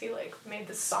class, he like made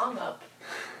this song up.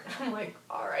 And I'm like,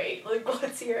 alright, like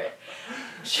let's hear it.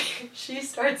 She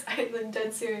starts, I'm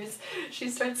dead serious, she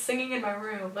starts singing in my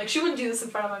room. Like she wouldn't do this in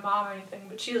front of my mom or anything,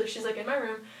 but she's like in my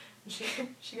room and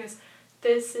she goes,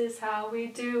 this is how we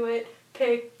do it,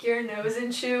 pick your nose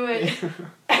and chew it.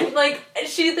 And like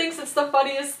she thinks it's the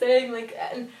funniest thing, like,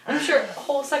 and I'm sure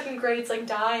whole second grade's like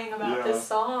dying about this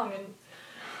song, and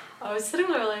I was sitting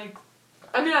there like,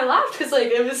 I mean I laughed because like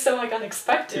it was so like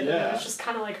unexpected, and it was just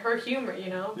kind of like her humor, you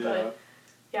know, but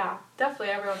yeah, definitely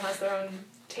everyone has their own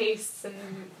tastes, and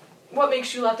what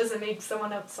makes you laugh doesn't make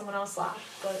someone else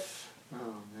laugh, but...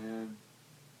 Oh man,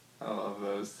 I love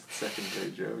those second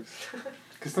grade jokes.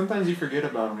 Because sometimes you forget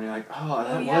about them and you're like, oh,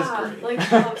 that was great.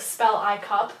 Like spell I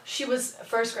cup. She was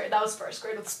first grade. That was first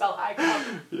grade with spell I cup.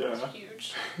 Yeah. It was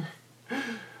huge.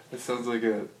 It sounds like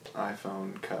an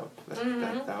iPhone cup.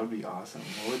 That would be awesome.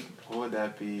 What would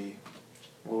that be?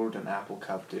 What would an Apple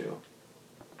cup do?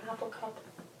 An Apple cup.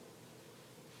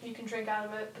 You can drink out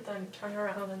of it, but then turn it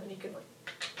around and then you can like...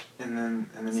 And then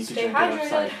you can drink hydrated. it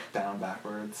upside down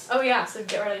backwards. Oh yeah, so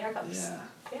get rid of your cups.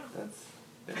 Yeah.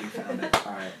 There you found it.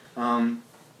 Alright.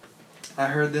 I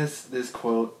heard this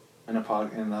quote in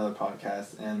another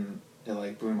podcast, and it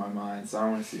like blew my mind, so I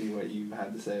want to see what you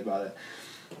had to say about it.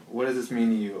 What does this mean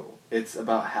to you? It's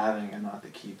about having and not the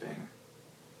keeping.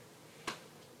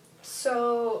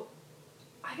 So,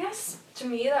 I guess to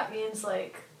me that means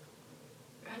like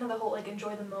kind of the whole like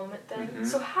enjoy the moment thing.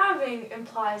 So having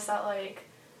implies that like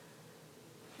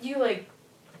you like,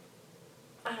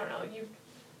 I don't know, you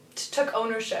took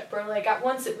ownership, or like at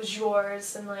once it was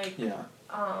yours, and like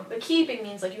but keeping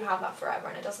means like you have that forever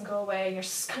and it doesn't go away and you're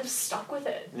just kind of stuck with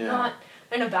it. Not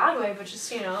in a bad way, but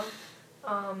just, you know,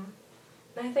 I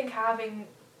think having,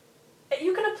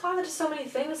 you can apply that to so many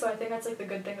things, so I think that's like the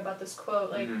good thing about this quote,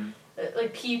 like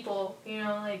like people, you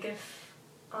know, like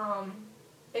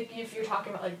if you're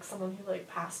talking about like someone who like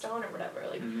passed on or whatever,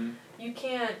 like you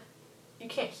can't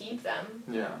keep them,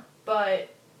 but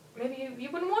maybe you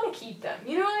wouldn't want to keep them,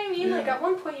 you know what I mean? Like at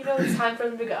one point you know it's time for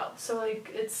them to go, so like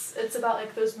it's about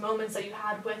like those moments that you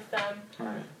had with them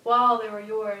while they were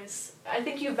yours. I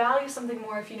think you value something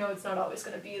more if you know it's not always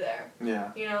going to be there,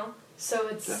 you know, so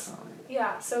it's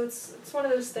definitely. So it's one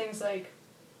of those things like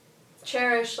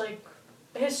cherish like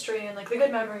history and like the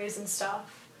good memories and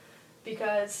stuff,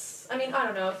 because I mean I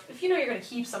don't know, if you know you're going to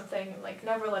keep something and like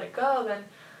never let it go, then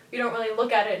you don't really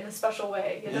look at it in a special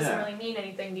way. It doesn't really mean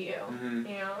anything to you.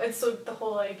 You know, it's the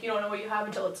whole like you don't know what you have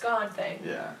until it's gone thing.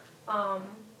 But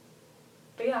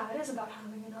yeah, it is about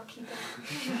having and not keeping.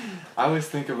 I always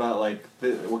think about like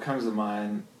what comes to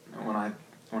mind when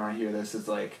I hear this is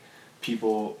like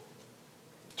people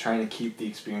trying to keep the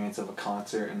experience of a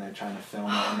concert and they're trying to film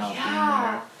it and not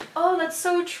yeah. being Oh, that's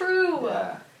so true. there.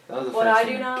 Yeah. That was the What first I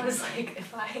thing do that now came is to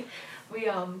mind. like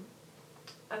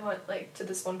I went like to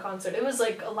this one concert. It was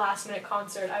like a last minute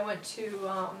concert. I went to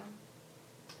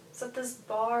it's at this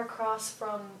bar across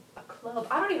from a club.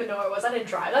 I don't even know where it was. I didn't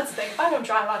drive. That's the thing. If I don't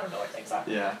drive, I don't know where things are.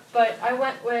 Yeah. But I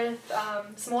went with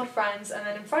some old friends, and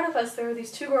then in front of us there were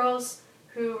these two girls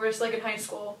who were just like in high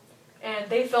school, and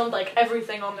they filmed like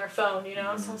everything on their phone, you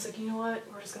know. So I was like, you know what?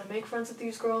 We're just gonna make friends with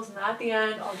these girls, and at the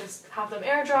end, I'll just have them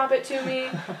airdrop it to me,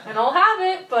 and I'll have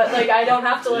it. But like, I don't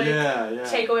have to like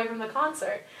take away from the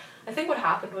concert. I think what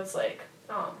happened was like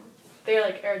they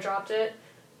like airdropped it,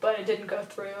 but it didn't go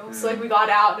through. So like we got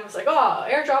out and it was like, oh,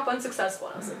 airdrop unsuccessful.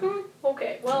 And I was like,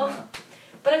 okay, well,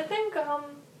 but I think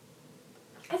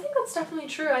that's definitely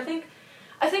true. I think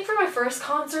for my first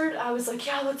concert, I was like,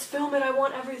 yeah, let's film it. I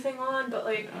want everything on. But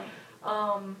like,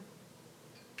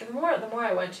 the more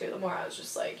I went to, the more I was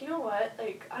just like, you know what?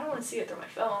 Like, I don't want to see it through my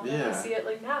phone. I want to see it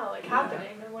like now, like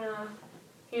happening. I want to,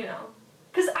 you know,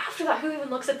 because after that, who even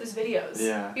looks at those videos?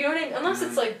 Yeah. You know what I mean? Unless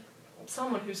it's like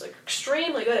someone who's like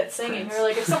extremely good at singing, or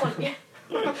like if someone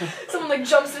someone like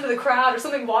jumps into the crowd or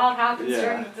something wild happens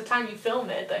during the time you film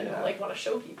it, then you like want to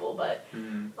show people. But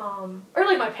or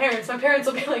like my parents will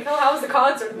be like, oh, how was the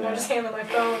concert? And I'll just hand them my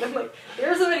phone and like,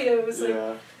 here's the videos.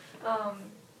 Like,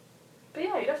 but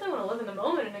yeah, you definitely want to live in the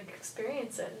moment and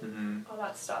experience it and all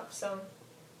that stuff. So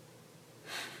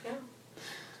yeah.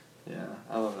 Yeah,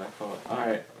 I love that quote.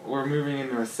 Alright, we're moving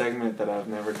into a segment that I've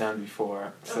never done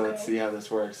before, so let's see how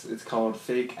this works. It's called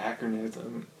Fake Acronym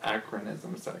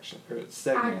section, or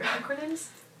segment. Acronyms?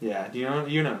 Yeah, you know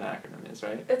what an acronym is,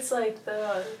 right? It's like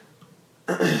the,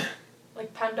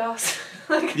 like PEMDAS?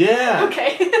 Like, yeah!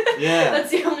 Okay. Yeah. That's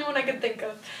the only one I could think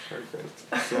of.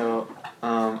 Perfect. So,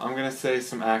 I'm going to say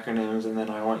some acronyms, and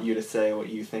then I want you to say what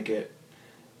you think it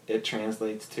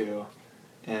translates to,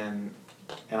 and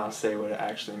I'll say what it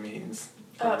actually means.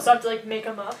 So I have to like make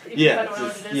them up, even if I don't know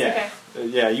what it is? Yeah. Okay.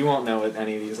 Yeah, you won't know what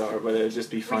any of these are, but it'll just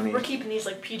be funny. We're keeping these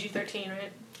like PG-13,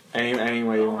 right? Any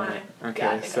way you want it.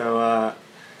 Okay, so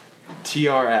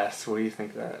TRS, what do you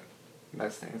think that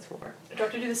stands for? Do I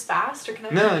have to do this fast, or can I?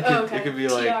 No, it could be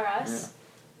like TRS.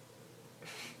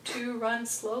 To run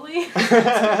slowly?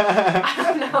 I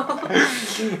don't know.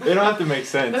 They don't have to make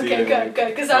sense Okay, either. good.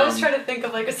 Because I was trying to think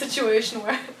of like a situation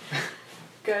where...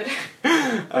 Good.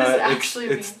 What does it actually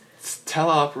mean? It's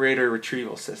Teleoperator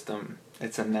Retrieval System.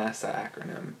 It's a NASA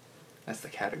acronym. That's the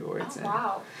category it's in.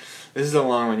 Wow. This is a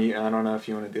long one. I don't know if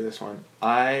you want to do this one.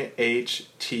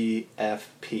 IHTFP.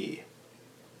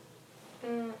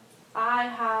 I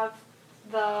have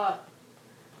the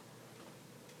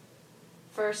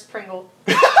first Pringle.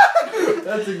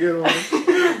 That's a good one.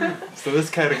 So this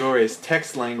category is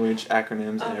text language,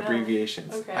 acronyms, and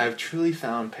abbreviations. Okay. I have truly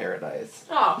found paradise.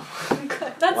 Oh,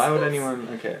 good. Why would anyone...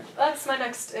 Okay. That's my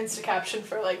next Insta caption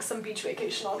for like some beach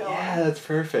vacation I'll go on. Yeah, that's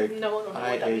perfect. No one will know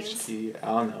what that means.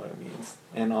 I'll know what it means.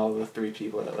 And all the 3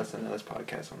 people that listen to this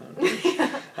podcast will know what it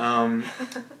means.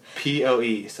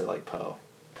 POE, so like Poe.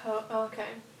 Okay.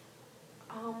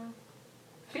 I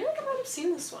feel like I might have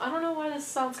seen this one. I don't know why this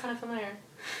sounds kind of familiar.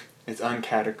 It's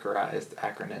uncategorized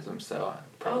acronym, so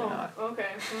probably not.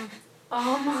 Okay.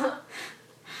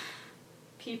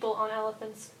 People on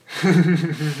elephants.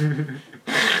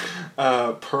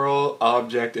 Pearl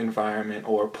Object Environment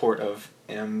or Port of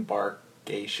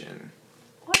Embarkation.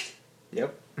 What?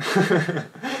 Yep.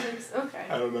 Okay.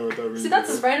 I don't know what that means. See,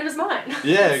 that's as random as mine.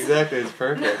 Yeah, exactly. It's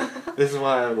perfect. This is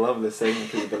why I love this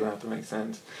segment, because it doesn't have to make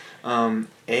sense.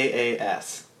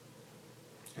 AAS.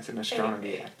 It's an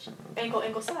astronomy action.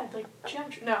 Angle side, like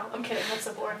geometry. No, I'm kidding. That's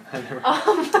so boring.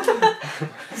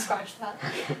 Scratch that.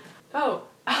 Oh,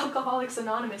 Alcoholics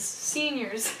Anonymous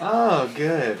seniors. Oh,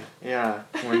 good. Yeah,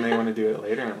 when they want to do it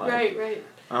later in life. Right.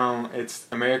 It's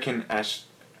American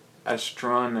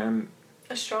Astronomy.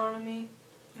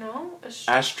 No.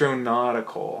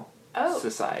 Astronautical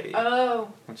Society.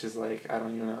 Oh. Which is like, I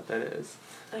don't even know what that is.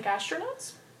 Like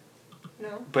astronauts?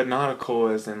 No. But nautical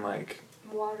is in like...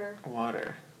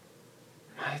 Water.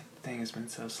 My thing has been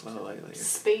so slow lately.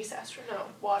 Space astronaut. No,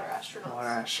 water astronauts. Water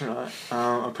astronaut.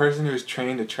 A person who is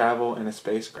trained to travel in a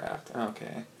spacecraft.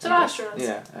 Okay. So astronauts.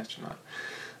 Yeah, astronaut.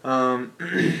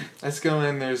 Let's go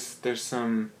in. There's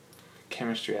some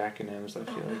chemistry acronyms. I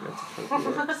feel like that's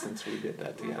appropriate since we did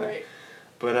that together. Right.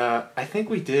 But I think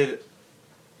we did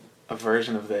a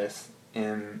version of this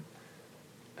in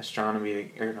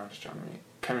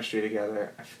chemistry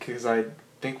together, because I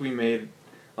think we made,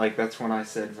 like, that's when I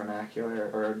said vernacular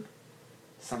or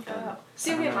something. Oh.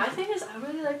 See, I don't okay, know my if- thing is I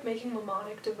really like making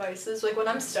mnemonic devices. Like when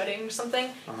I'm studying something,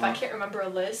 if I Uh-huh. can't remember a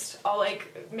list, I'll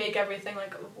like make everything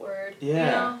like a word. Yeah,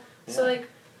 You know? So yeah. like,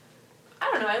 I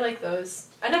don't know, I like those.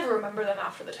 I never remember them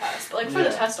after the test, but like for the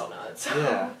Yeah. test I'll know it. So.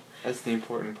 Yeah, that's the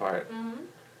important part. Mhm.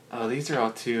 Oh, these are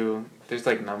all two. There's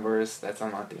like numbers.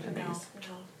 I'm not doing No, these.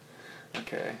 no.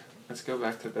 Okay, let's go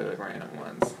back to the random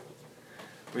ones.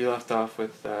 We left off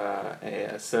with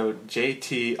AS. So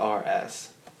JTRS.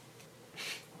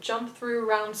 Jump through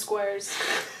round squares.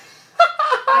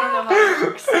 I don't know how it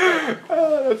works.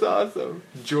 Oh, that's awesome.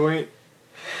 Joint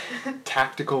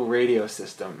Tactical Radio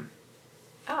System.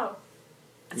 Oh.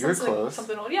 That You were sounds like close.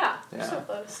 something old. Yeah, Yeah. so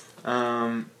close.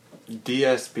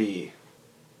 DSB.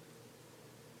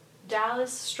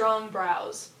 Dallas Strong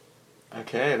Brows.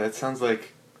 Okay, that sounds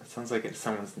like it's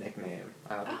someone's nickname.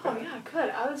 I don't think Oh that- yeah, good.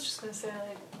 I was just gonna say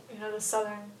like, you know, the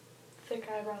southern thick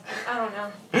eyebrow thing. I don't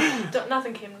know.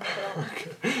 Nothing came to me at all.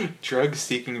 Okay. Drug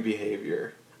seeking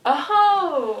behavior.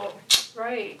 Oh,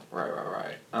 right.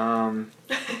 Right.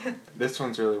 This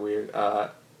one's really weird.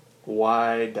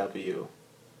 YW.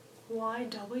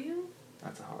 YW?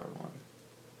 That's a hard one.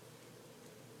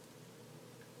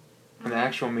 And the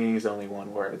actual meaning is only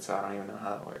one word, so I don't even know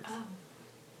how that works. Oh.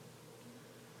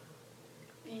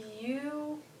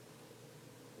 You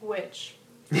witch.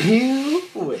 You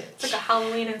It's witch. like a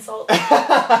Halloween insult.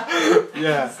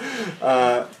 Yeah.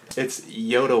 It's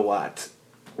Yodawatt.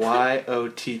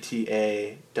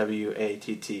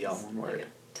 YOTTAWATT, all one Like word. a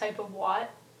type of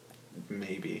what?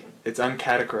 Maybe. It's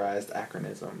uncategorized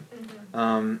acronym.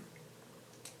 Mm-hmm.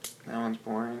 That one's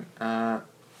boring. That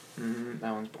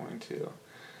one's boring too.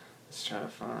 Let's try to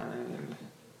find.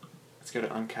 Let's go to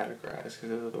uncategorized because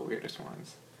those are the weirdest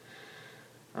ones.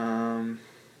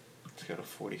 Let's go to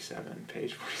 47,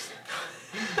 page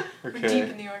 47. We're Okay. deep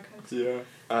in the archives. Yeah.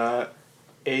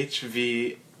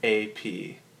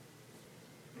 HVAP.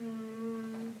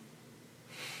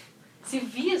 See,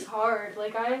 V is hard.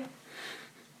 Like I.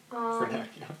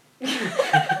 Vernacular.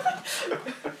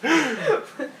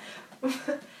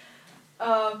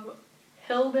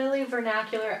 Hillbilly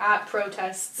vernacular at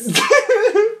protests.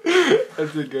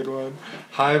 That's a good one.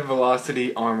 High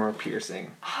velocity armor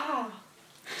piercing. Ah.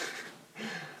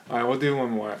 Alright, we'll do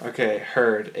one more. Okay,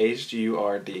 herd.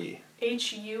 HURD.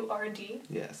 HURD.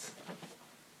 Yes.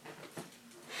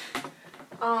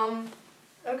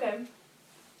 Okay.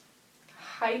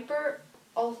 Hyper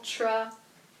ultra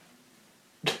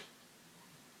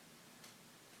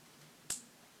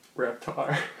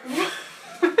Reptar.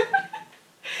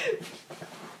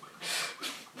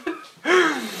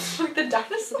 like the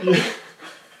dinosaur. Yeah.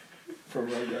 From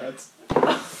Rugrats.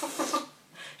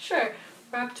 Sure.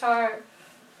 Reptar.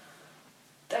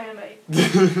 Dynamite.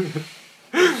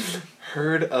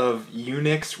 Herd of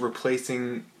eunuchs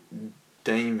replacing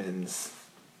demons.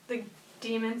 The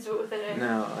demons with an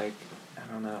No, like,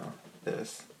 I don't know.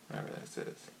 This. Whatever this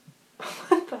is.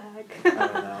 What the heck? I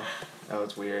don't know. That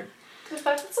was weird. The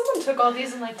fact that someone took all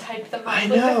these and like typed them up, I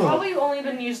like know. they've probably only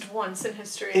been used once in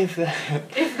history. If that.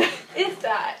 If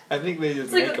that. I think they just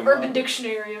It's like make an them urban up.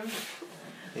 dictionary of.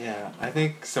 Yeah, I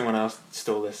think someone else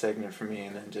stole this segment from me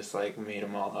and then just like made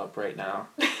them all up right now.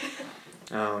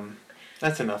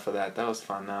 That's enough of that. That was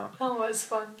fun now. That was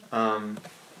fun.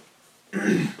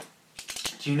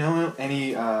 Do you know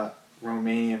any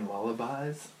Romanian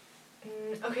lullabies?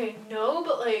 Okay, no,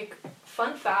 but like,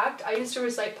 fun fact, I used to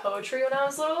recite poetry when I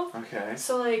was little. Okay.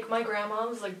 So like, my grandma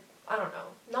was like, I don't know,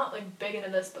 not like big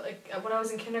into this, but like when I was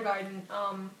in kindergarten,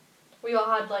 we all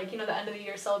had like, you know, the end of the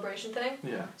year celebration thing.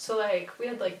 Yeah. So like, we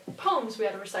had like poems we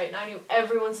had to recite, and I knew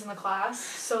everyone's in the class.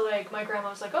 So like, my grandma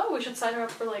was like, oh, we should sign her up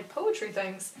for like poetry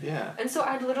things. Yeah. And so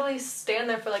I'd literally stand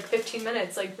there for like 15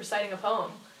 minutes, like reciting a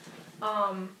poem.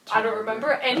 I don't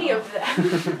remember any of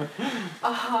them.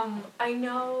 I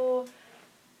know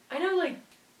like,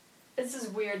 this is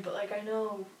weird, but like I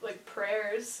know like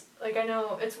prayers. Like I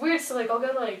know, it's weird, so like I'll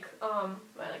go to like,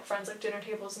 my like friends like dinner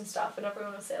tables and stuff, and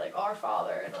everyone will say like Our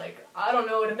Father, and like, I don't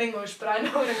know it in English, but I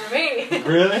know it in Romanian.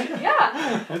 Really?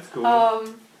 Yeah. That's cool. Or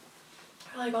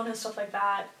like all stuff like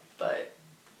that, but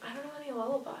I don't know any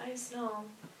lullabies, no.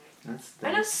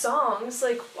 I know songs,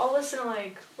 like, I'll listen to,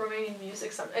 like, Romanian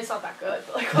music it's not that good,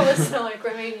 but, like, I'll listen to, like,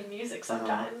 Romanian music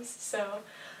sometimes, so,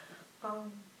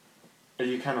 Are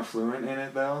you kind of fluent in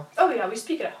it, though? Oh, yeah, we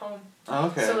speak it at home. Oh,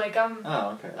 okay. So, like,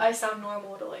 Oh, okay. I sound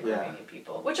normal to, like, Yeah. Romanian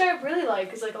people, which I really like,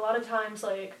 because, like, a lot of times,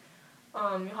 like,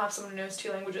 you'll have someone who knows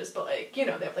 2 languages, but, like, you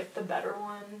know, they have, like, the better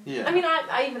one. Yeah. I mean,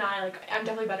 I'm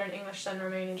definitely better in English than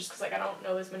Romanian, just because, like, I don't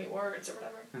know as many words or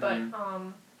whatever, but,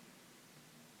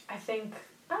 I think,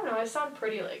 I don't know, I sound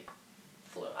pretty, like,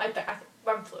 fluent. I'm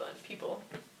fluent. People,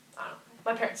 I don't know.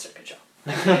 My parents did a good job.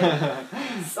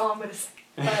 That's all I'm gonna say.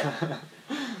 But,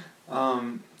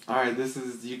 alright,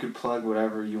 you could plug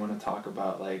whatever you want to talk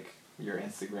about, like your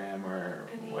Instagram or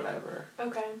whatever.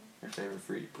 Okay. Your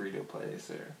favorite burrito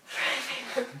place or...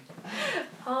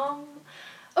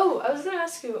 Oh, I was gonna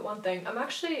ask you one thing. I'm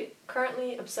actually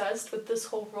currently obsessed with this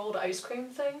whole rolled ice cream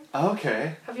thing.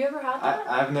 Okay. Have you ever had that?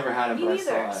 I've never had it, Me but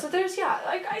neither. I saw it. So there's,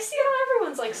 like, I see it on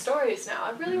everyone's, like, stories now.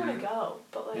 I really want to go,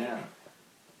 but, like, Yeah.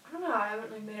 I don't know, I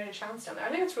haven't, like, made any chance down there. I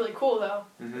think it's really cool, though.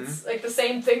 Mm-hmm. It's, like, the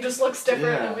same thing, just looks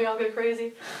different, Yeah. and we all go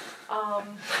crazy. I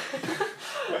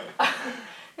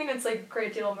think it's, like, a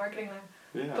great deal of marketing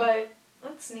there. Yeah. But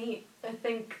that's neat. I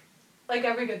think, like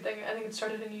every good thing, I think it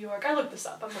started in New York. I looked this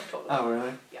up. I'm not totally. Oh,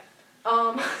 really? Yeah.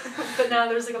 But now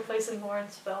there's like a place in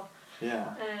Lawrenceville.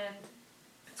 Yeah. And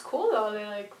it's cool though. They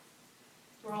like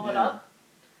roll it up.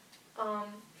 No.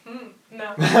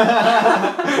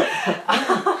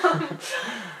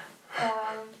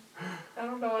 I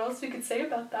don't know what else we could say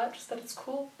about that. Just that it's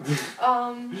cool.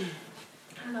 I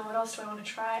don't know what else do I want to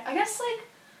try. I guess like.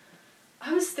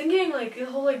 I was thinking, like, the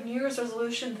whole, like, New Year's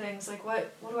resolution things, like,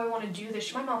 what do I want to do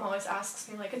this year? My mom always asks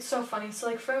me, like, it's so funny. So,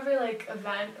 like, for every, like,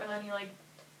 event or any, like,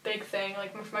 big thing,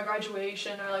 like, for my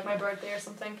graduation or, like, my birthday or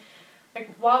something, like,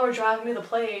 while we're driving to the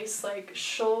place, like,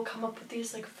 she'll come up with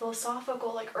these, like,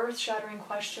 philosophical, like, earth-shattering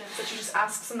questions that she just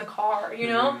asks in the car, you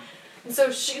know? Mm-hmm. And so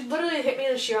she literally hit me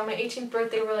this year on my 18th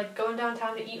birthday. We're, like, going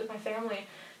downtown to eat with my family.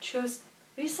 She goes,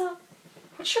 Lisa,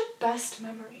 what's your best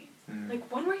memory? Like,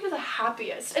 when were you the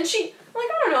happiest? And I'm like,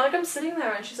 I don't know, like, I'm sitting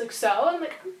there, and she's like, so? And I'm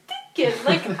like, I'm thinking,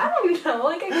 like, I don't know,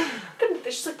 like,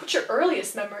 she's like, what's your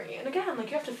earliest memory? And again, like,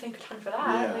 you have to think a ton for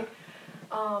that, yeah. like,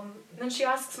 and then she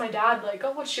asks my dad, like,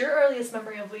 oh, what's your earliest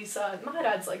memory of Lisa? And my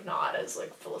dad's, like, not as,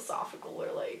 like, philosophical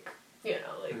or, like, you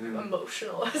know, like,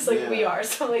 emotional as, like, we are,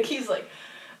 so, like, he's like,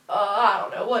 I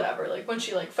don't know, whatever, like, when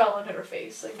she, like, fell on her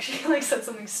face, like, she, like, said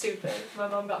something stupid, my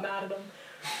mom got mad at him,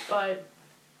 but...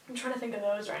 I'm trying to think of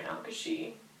those right now because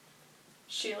she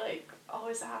like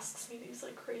always asks me these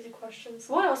like crazy questions.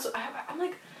 What else?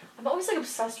 I'm always like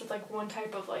obsessed with like one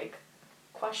type of like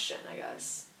question, I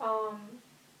guess.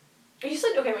 You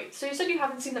said okay, wait. So you said you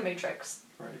haven't seen The Matrix,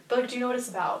 right? But like, do you know what it's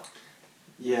about?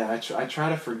 Yeah, I try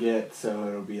to forget so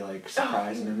it'll be like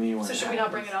surprising to me when. So should we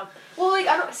not bring it up? Well, like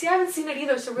I haven't seen it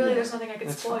either, so really there's nothing I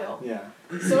could spoil. Fine. Yeah.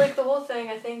 So like the whole thing,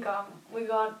 I think we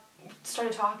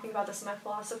started talking about this in my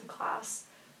philosophy class.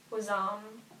 Was have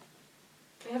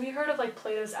you heard of like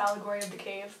Plato's allegory of the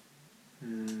cave?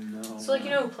 No. So like you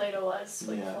know who Plato was,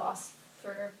 like yeah.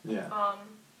 philosopher. Yeah.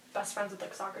 Best friends with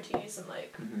like Socrates and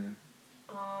like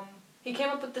he came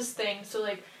up with this thing. So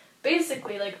like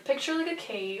basically like picture like a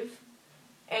cave,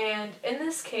 and in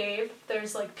this cave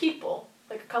there's like people,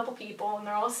 like a couple people, and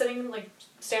they're all standing in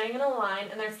a line,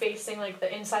 and they're facing like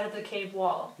the inside of the cave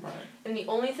wall. Right. And the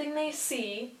only thing they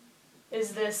see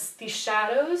is these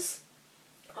shadows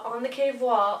on the cave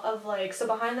wall of like, so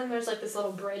behind them there's like this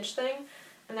little bridge thing,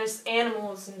 and there's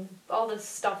animals and all this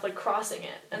stuff like crossing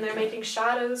it, and they're making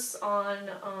shadows on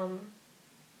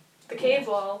the cave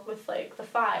wall with like the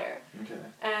fire. Okay.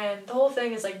 And the whole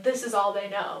thing is like, this is all they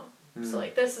know. So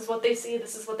like, this is what they see,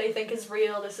 this is what they think is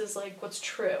real, this is like what's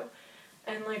true.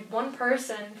 And like one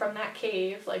person from that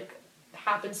cave like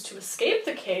happens to escape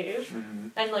the cave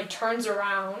and like turns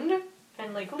around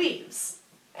and like leaves.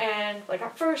 And, like,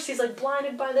 at first he's, like,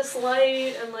 blinded by this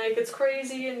light, and, like, it's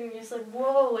crazy, and he's like,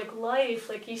 whoa, like, life.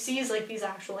 Like, he sees, like, these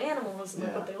actual animals and,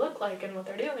 like, what they look like and what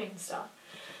they're doing and stuff.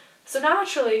 So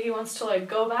naturally, he wants to, like,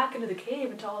 go back into the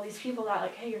cave and tell all these people that,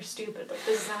 like, hey, you're stupid. Like,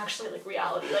 this is actually, like,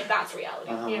 reality. Like, that's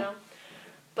reality, you know?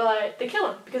 But they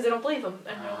kill him because they don't believe him,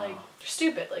 and they're, like, you're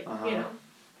stupid, like, you know?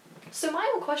 So my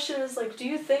whole question is, like, do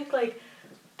you think, like,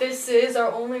 this is our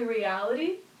only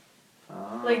reality?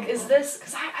 Like, is this...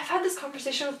 Because I've had this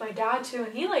conversation with my dad, too,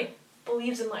 and he, like,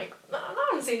 believes in, like... I'm not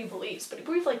going to say he believes, but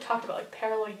we've, like, talked about, like,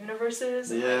 parallel universes.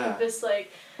 And, like, this,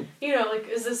 like... You know, like,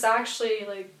 is this actually,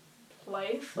 like,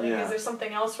 life? Like, is there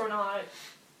something else we're not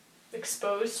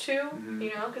exposed to?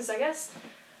 You know? Because I guess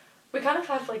we kind of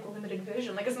have, like, limited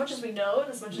vision. Like, as much as we know and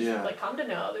as much as we, like, come to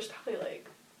know, there's probably, like...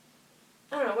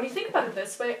 I don't know, when you think about it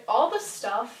this way, all the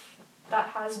stuff that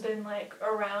has been, like,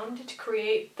 around to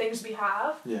create things we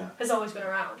have has always been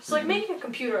around. So, like, making a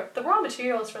computer, the raw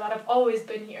materials for that have always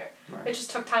been here. Right. It just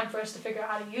took time for us to figure out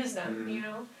how to use them, you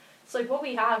know? So, like, what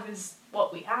we have is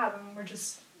what we have, and we're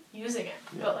just using it.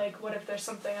 Yeah. But, like, what if there's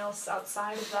something else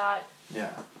outside of that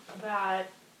that,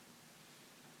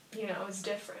 you know, is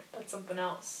different? That's something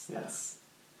else. Yeah.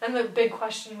 And the big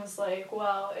question was, like,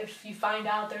 well, if you find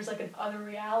out there's, like, an other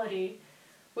reality,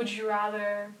 would you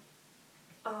rather...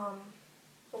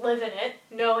 live in it,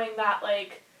 knowing that,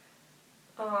 like,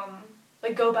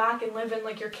 like go back and live in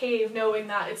like your cave knowing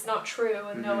that it's not true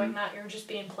and knowing that you're just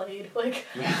being played, like,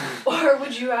 or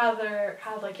would you rather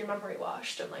have like your memory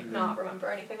washed and like not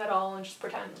remember anything at all and just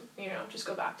pretend, you know, just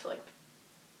go back to like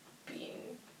being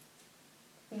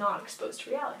not exposed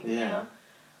to reality, you know?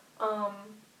 I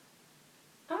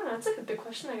don't know, it's like a big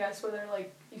question, I guess, whether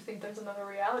like you think there's another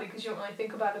reality because you don't really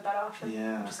think about it that often.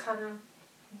 Yeah. Just kind of,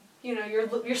 you know,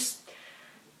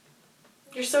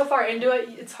 you're so far into it,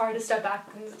 it's hard to step back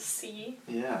and see.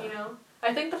 Yeah. You know?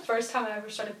 I think the first time I ever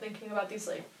started thinking about these,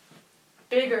 like,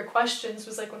 bigger questions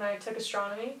was, like, when I took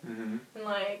astronomy. Mm-hmm. And,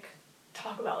 like,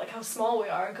 talk about, like, how small we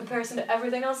are in comparison to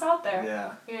everything else out there.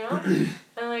 Yeah. You know?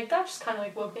 And, like, that just kind of,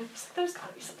 like, woke me up. I was like, there's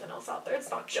gotta be something else out there. It's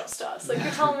not just us. Like,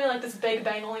 you're telling me, like, this Big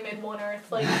Bang only made one Earth.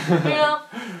 Like, you know?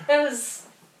 It was...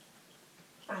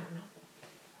 I don't know.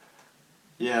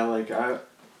 Yeah, like,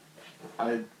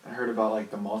 I heard about,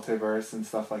 like, the multiverse and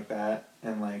stuff like that,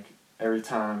 and, like, every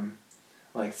time,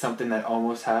 like, something that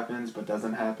almost happens but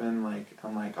doesn't happen, like,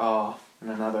 I'm like, oh, in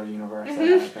another universe that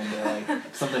happened, or,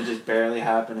 like, something just barely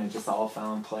happened and it just all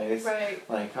fell in place. Right.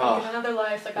 Like, oh. Like in another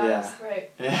life, like, I was,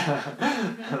 right. Yeah.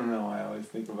 I don't know why I always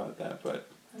think about that, but...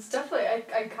 It's definitely,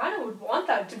 I kind of would want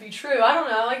that to be true. I don't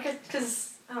know, like,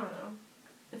 because, I don't know.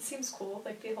 It seems cool,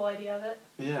 like, the whole idea of it.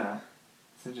 Yeah.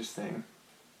 It's interesting.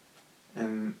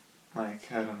 And...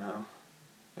 like, I don't know.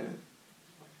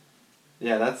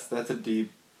 Yeah, that's a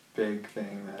deep, big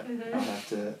thing that I'll have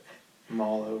to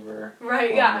mull over.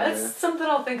 Right, yeah, that's something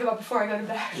I'll think about before I go to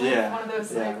bed. Like, yeah, one of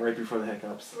those, yeah, like, right before the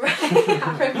hiccups. Right,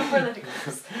 yeah, right before the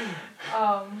hiccups.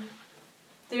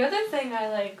 The other thing I,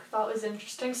 like, thought was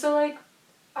interesting, so, like,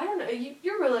 I don't know,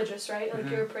 you're religious, right? Like,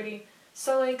 you're pretty...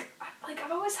 So, like,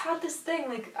 I've always had this thing,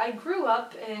 like, I grew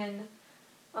up in,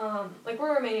 like,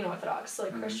 we're Romanian Orthodox, so,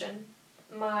 like, Christian.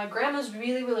 My grandma's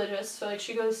really religious, so, like,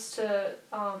 she goes to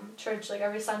church, like,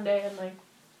 every Sunday and, like,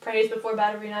 prays before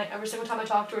bed every night. Every single time I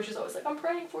talk to her, she's always like, I'm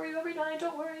praying for you every night,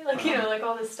 don't worry. Like, you know, like,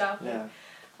 all this stuff. Yeah.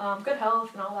 Like, good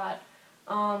health and all that.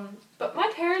 But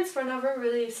my parents were never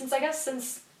really, since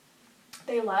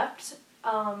they left,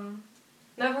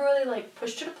 never really, like,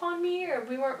 pushed it upon me, or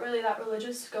we weren't really that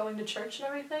religious going to church and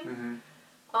everything.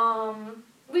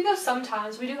 We go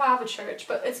sometimes. We do have a church,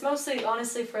 but it's mostly,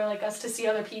 honestly, for, like, us to see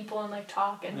other people and, like,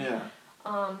 talk. And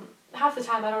half the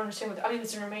time I don't understand I mean,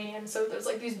 it's in Romanian, so there's,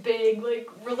 like, these big, like,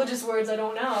 religious words I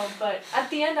don't know. But at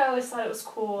the end, I always thought it was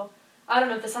cool. I don't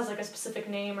know if this has, like, a specific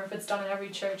name or if it's done in every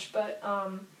church, but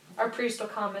our priest will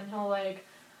come and he'll, like,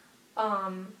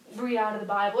 read out of the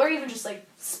Bible, or even just, like,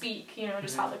 speak, you know,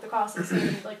 just have, like, the cross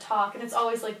and like, talk. And it's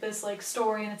always, like, this, like,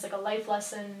 story, and it's, like, a life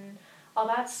lesson, all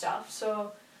that stuff.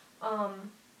 So,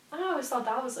 I always thought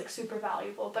that was, like, super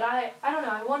valuable, but I don't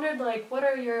know, I wondered, like, what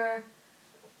are your,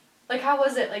 like, how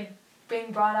was it, like,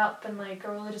 being brought up in, like,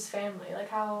 a religious family, like,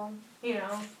 how, you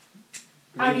know,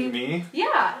 Me?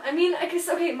 Yeah, I mean, I guess,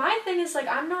 okay, my thing is, like,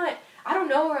 I don't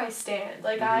know where I stand,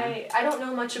 like, I don't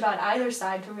know much about either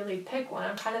side to really pick one,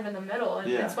 I'm kind of in the middle,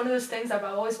 and it's one of those things I've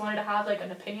always wanted to have, like,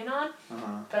 an opinion on,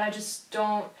 but I just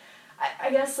don't,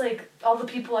 I guess, like, all the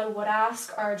people I would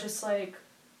ask are just, like,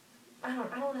 I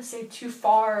don't want to say too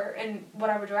far in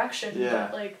whatever direction,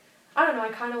 but, like, I don't know, I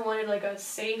kind of wanted, like, a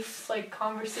safe, like,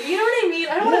 conversation, you know what I mean?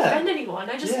 I don't want to offend anyone,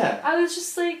 I was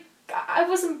just, like, I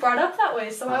wasn't brought up that way,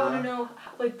 so I want to know,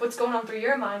 like, what's going on through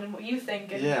your mind and what you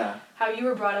think, and how you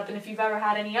were brought up, and if you've ever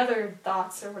had any other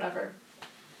thoughts or whatever.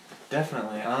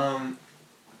 Definitely,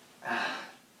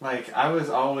 like, I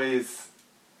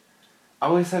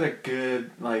always had a good,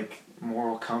 like,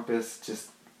 moral compass, just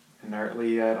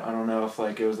inertly. I don't know if,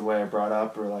 like, it was the way I brought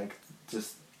up or, like,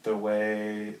 just the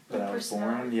way that I was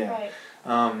born. Yeah.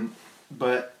 Right.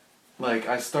 But, like,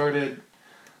 I started,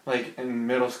 like, in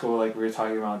middle school, like, we were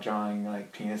talking about drawing,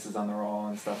 like, penises on the wall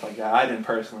and stuff like that. I didn't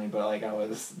personally, but, like, I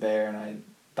was there and I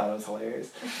thought it was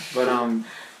hilarious. But,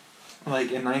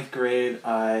 like, in 9th grade,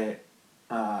 I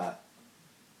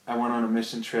went on a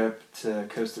mission trip to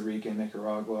Costa Rica and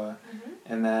Nicaragua,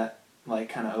 and that, like,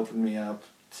 kind of opened me up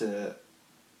to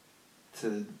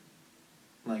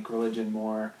like, religion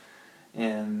more,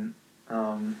 and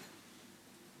I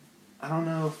don't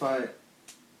know if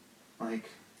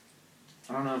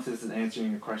this is answering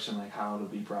your question, like, how to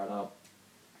be brought up,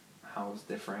 how it was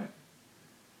different.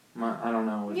 I don't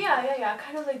know. Yeah,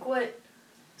 kind of like what,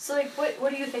 so, like, what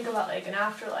do you think about, like, an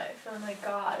afterlife and, like,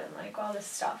 God and, like, all this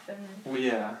stuff? And well,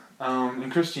 yeah,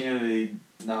 in Christianity,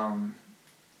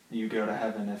 you go to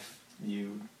heaven if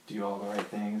you do all the right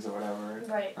things or whatever.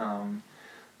 Right.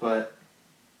 But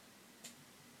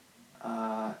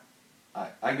I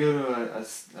go to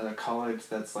a college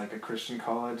that's, like, a Christian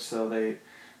college, so they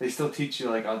still teach you,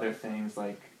 like, other things,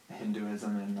 like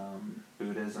Hinduism and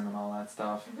Buddhism and all that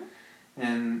stuff.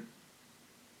 And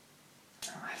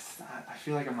I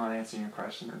feel like I'm not answering your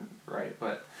question right,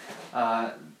 but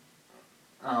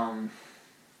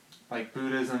like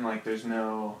Buddhism, like there's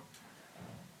no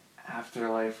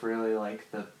afterlife really. Like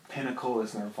the pinnacle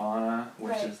is nirvana,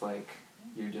 which Right. is like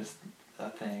you're just a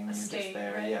thing, you're state, just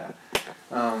there, right? yeah.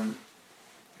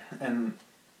 And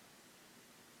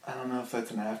I don't know if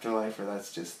that's an afterlife or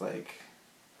that's just like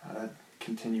a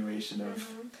continuation of.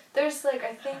 Mm-hmm. There's like,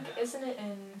 I think, isn't it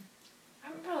in, I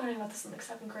remember learning about this in like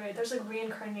 7th grade. There's like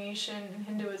reincarnation in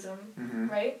Hinduism, Mhm.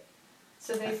 right?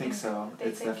 So they I think so. They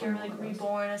It's think you're definitely like one of those.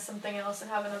 reborn as something else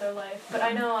and have another life. But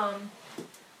I know,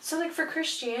 so like for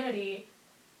Christianity,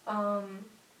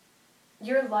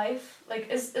 your life, like,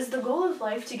 is the goal of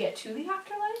life to get to the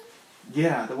afterlife?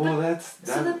 Yeah, well, that's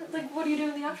So then, like, what do you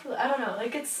do in the afterlife? I don't know.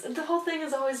 Like, it's the whole thing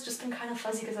has always just been kind of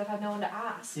fuzzy because I've had no one to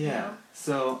ask. yeah. You know?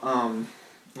 So,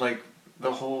 like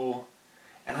the whole,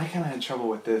 and I kind of had trouble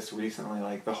with this recently.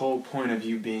 Like the whole point of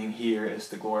you being here is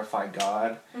to glorify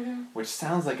God, Mm-hmm. which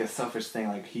sounds like a selfish thing.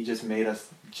 Like He just made us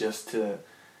just to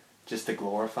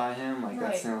glorify Him. Like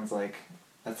Right. that sounds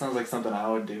like something I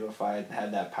would do if I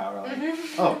had that power. Like,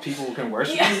 Mm-hmm. oh, people can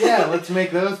worship Yeah. me. Yeah, let's make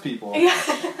those people.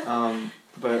 Yeah.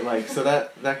 But like, so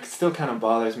that still kind of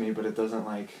bothers me, but it doesn't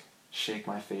like shake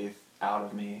my faith out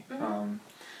of me. Mhm.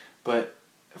 But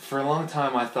for a long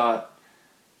time, I thought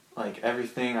like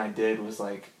everything I did was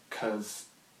like 'cause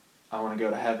I want to go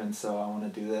to heaven, so I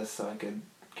want to do this so I could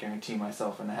guarantee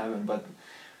myself into heaven. But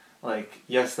like,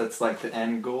 yes, that's like the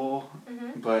end goal,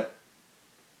 Mm-hmm. but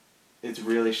it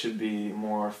really should be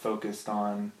more focused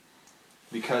on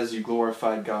because you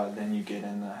glorified God, then you get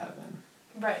into heaven.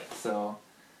 Right. So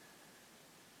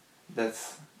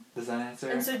does that answer?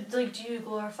 And so, like, do you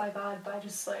glorify God by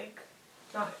just, like,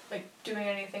 not, like, doing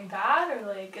anything bad? Or,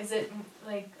 like, is it,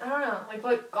 like, I don't know, like,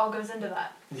 what all goes into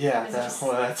that? Yeah, Is it just-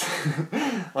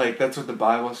 that's like that's what the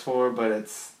Bible's for, but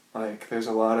it's like there's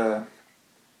a lot of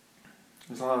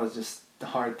just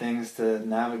hard things to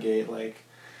navigate. Like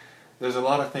there's a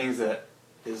lot of things that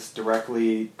is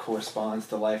directly corresponds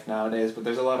to life nowadays, but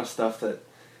there's a lot of stuff that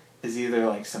is either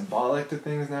like symbolic to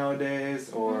things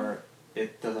nowadays or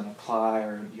it doesn't apply,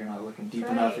 or you're not looking deep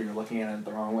enough, or you're looking at it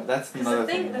the wrong way. That's Because another the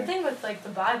thing, thing. the thing with, like, the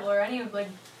Bible or any of, like,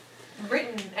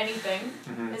 written anything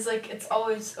Mhm. is, like, it's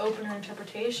always open to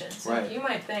interpretation. So Right. like, you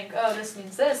might think, oh, this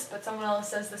means this, but someone else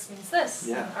says this means this.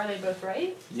 Yeah. Are they both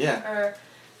right? Yeah. Or,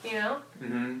 you know?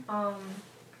 Mhm.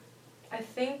 I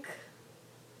think,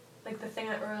 like, the thing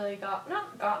that really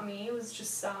not got me was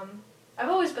just, I've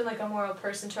always been, like, a moral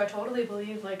person, too. I totally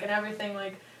believe, like, in everything,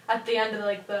 like, at the end of,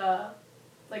 like, the,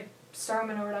 like,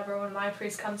 sermon or whatever, when my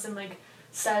priest comes and, like,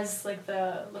 says, like,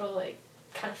 the little, like,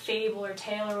 kind of fable or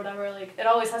tale or whatever, like, it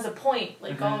always has a point,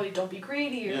 like, Mhm. oh, don't be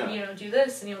greedy, or, Yeah. you know, do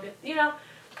this, and you'll get, you know,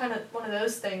 kind of one of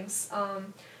those things.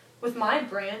 With my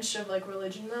branch of, like,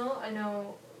 religion, though, I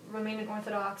know Romanian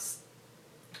Orthodox,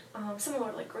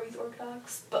 similar to, like, Greek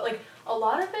Orthodox, but, like, a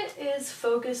lot of it is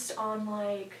focused on,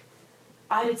 like,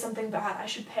 I did something bad, I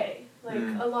should pay. Like,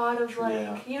 a lot of, like,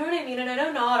 Yeah. you know what I mean? And I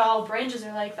know not all branches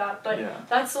are like that, but Yeah.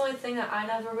 that's the only thing that I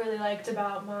never really liked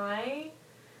about my...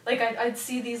 Like, I'd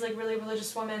see these, like, really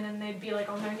religious women, and they'd be, like,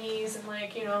 on their knees, and,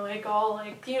 like, you know, like, all,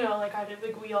 like, you know, like,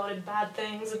 we all did bad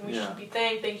things, and we Yeah. should be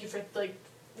thank you for, like,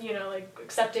 you know, like,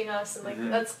 accepting us, and, like,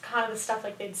 Mhm. that's kind of the stuff,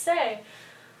 like, they'd say.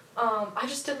 I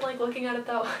just didn't like looking at it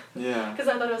that way. Yeah. Because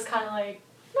I thought it was kind of, like,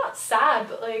 not sad,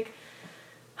 but, like,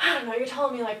 I don't know, you're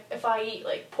telling me, like, if I eat,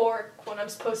 like, pork when I'm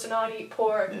supposed to not eat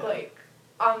pork, Yeah. like,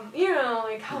 you know,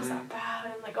 like, how's Mhm. that bad?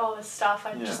 And, like, all this stuff,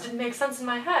 it just Yeah. didn't make sense in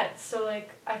my head. So, like,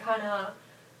 I kind of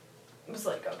was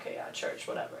like, okay, yeah, church,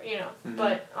 whatever, you know. Mhm.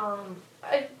 But,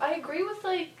 I agree with,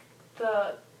 like,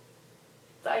 the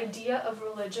idea of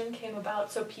religion came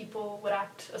about so people would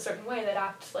act a certain way. They'd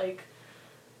act, like,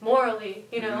 morally,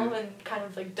 you know, Mhm. and kind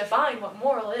of, like, define what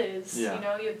moral is, Yeah. you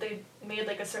know. They made,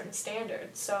 like, a certain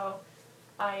standard. So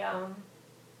I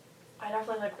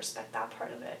definitely, like, respect that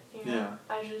part of it, you know. Yeah.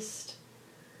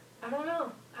 I don't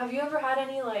know. Have you ever had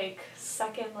any, like,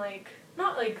 second, like,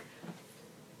 not, like,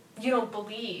 you don't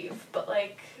believe, but,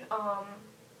 like,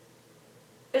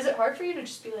 is it hard for you to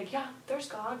just be like, yeah, there's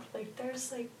God, like,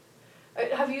 there's, like,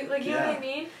 have you, like, you know what I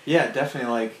mean? Yeah, definitely.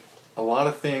 Like a lot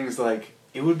of things, like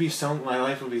it would be my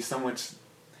life would be so much,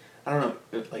 I don't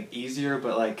know, like easier.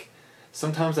 But like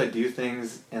sometimes I do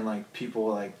things and like people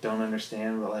like don't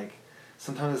understand. But like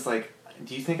sometimes it's like,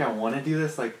 do you think I want to do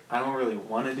this? Like I don't really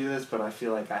want to do this, but I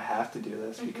feel like I have to do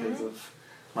this because Mhm. of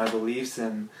my beliefs.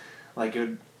 And like it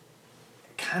would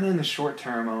kind of in the short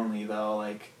term only though.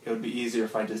 Like it would be easier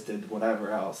if I just did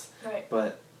whatever else. Right.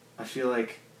 But I feel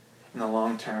like in the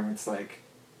long term, it's like,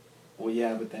 well,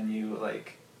 yeah, but then you,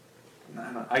 like,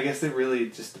 I guess it really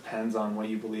just depends on what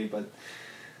you believe, but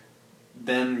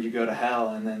then you go to hell,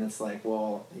 and then it's like,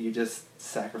 well, you just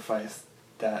sacrificed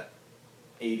that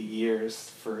 80 years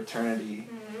for eternity.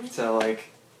 Mm-hmm. So, like,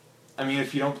 I mean,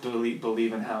 if you don't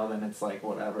believe in hell, then it's like,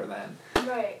 whatever then.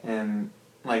 Right. And,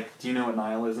 like, do you know what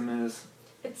nihilism is?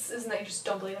 Isn't that you just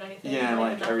don't believe in anything? Yeah, and,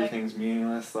 like, everything's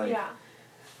meaningless. Like, yeah.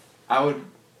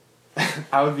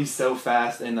 I would be so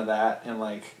fast into that, and,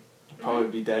 like, probably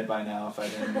be dead by now if I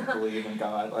didn't believe in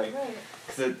God. Like,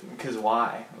 right. Because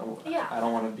why? Yeah. I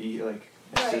don't want to be, like,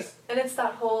 it's right. just... And it's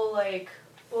that whole, like,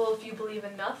 well, if you believe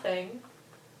in nothing,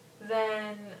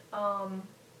 then,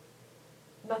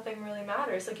 nothing really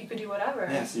matters. Like, you could do whatever.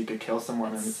 Yeah, so you could kill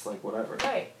someone and it's like, whatever.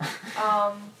 Right.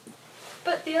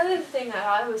 But the other thing that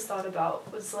I always thought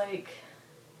about was, like,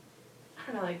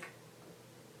 I don't know, like,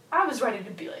 I was ready to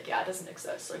be like, yeah, it doesn't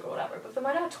exist, like, or whatever. But then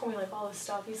my dad told me, like, all this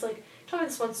stuff. He's like, told me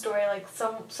this one story, like,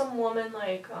 some woman,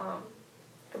 like,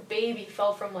 a baby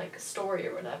fell from, like, a story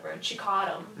or whatever, and she caught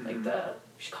him, Mm-hmm.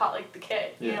 she caught, like, the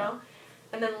kid, you Yeah. know?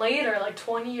 And then later, like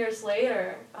 20 years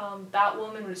later, that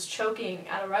woman was choking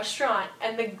at a restaurant,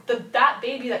 and that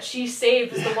baby that she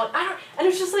saved was the one. And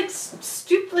it's just like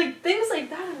stupid, like things like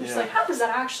that. And I'm just like, how does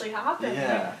that actually happen?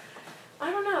 Yeah. Like,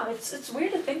 I don't know. It's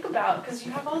weird to think about because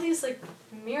you have all these like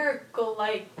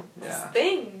miracle-like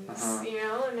things, you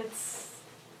know, and it's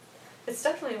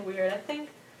definitely weird. I think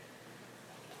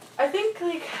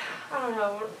like I don't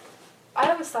know. I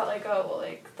always thought, like, oh, well,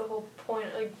 like, the whole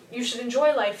point, like, you should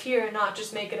enjoy life here and not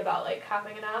just make it about, like,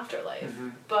 having an afterlife.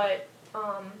 Mm-hmm. But,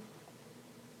 I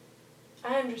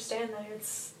understand that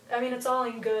it's all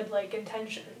in good, like,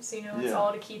 intentions, you know? It's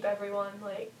all to keep everyone,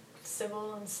 like,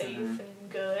 civil and safe and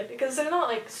good. Because they're not,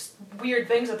 like, weird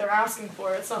things that they're asking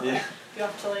for. It's not like you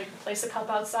have to, like, place a cup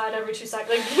outside every 2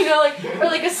 seconds. Like, you know, like, or,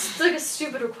 like, a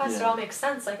stupid request. It all makes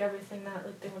sense, like, everything that,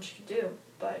 like, they want you to do.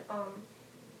 But,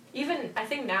 even, I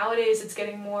think nowadays it's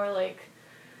getting more, like,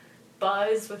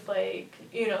 buzz with, like,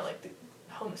 you know, like, the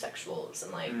homosexuals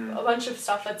and, like, a bunch of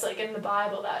stuff that's, like, in the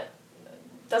Bible that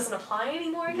doesn't apply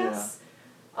anymore, I guess.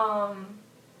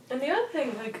 And the other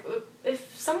thing, like,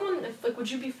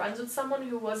 would you be friends with someone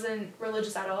who wasn't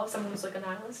religious at all? If someone was, like, a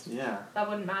nihilist? Yeah. That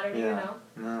wouldn't matter to you, no?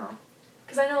 No.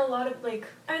 Because I know a lot of, like,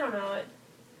 I don't know,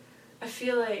 I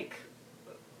feel like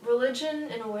religion,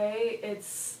 in a way,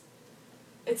 it's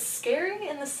scary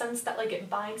in the sense that, like, it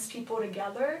binds people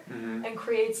together and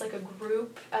creates, like, a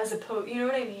group as opposed, you know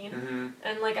what I mean? Mm-hmm.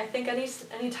 And, like, I think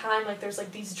any time, like, there's,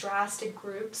 like, these drastic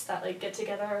groups that, like, get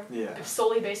together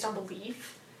solely based on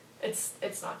belief,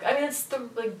 it's not good. I mean, it's the,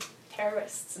 like,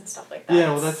 terrorists and stuff like that.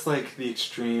 Yeah, well, that's, like, the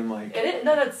extreme, like... It is,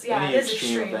 no, that's, yeah, any it is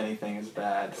extreme extreme. of anything is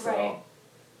bad, so... Right.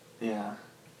 Yeah.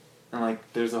 And,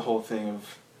 like, there's a whole thing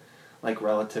of, like,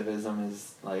 relativism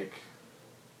is, like...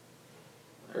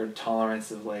 Or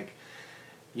tolerance of, like...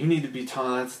 You need to be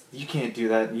tolerant. You can't do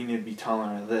that. You need to be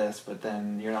tolerant of this, but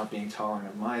then you're not being tolerant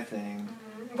of my thing.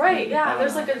 Mm-hmm. Right, yeah,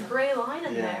 there's, know. like, a gray line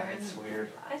in there. Yeah, it's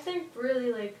weird. I think,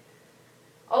 really, like...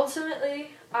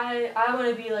 Ultimately, I want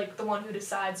to be, like, the one who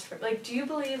decides for... Like, do you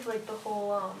believe, like, the whole,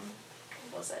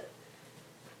 what was it?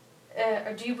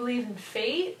 Or do you believe in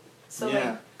fate? So,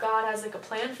 like, God has, like, a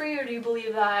plan for you? Or do you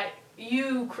believe that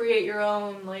you create your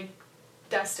own, like,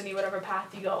 destiny, whatever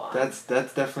path you go on? That's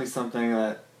definitely something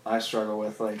that I struggle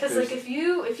with. Like, because, like, if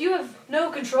you have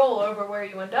no control over where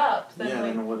you end up,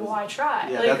 then, like, why try?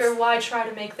 Yeah, like, or why try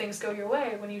to make things go your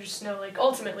way when you just know, like,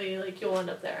 ultimately, like, you'll end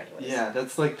up there anyways. Yeah,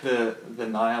 that's, like, the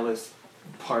nihilist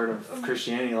part of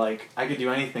Christianity. Like, I could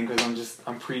do anything because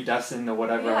I'm predestined to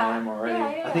whatever I am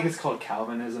already. Yeah. I think it's called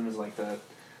Calvinism is, like, the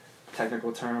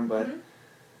technical term, but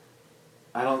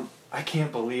I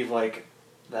can't believe, like,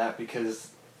 that because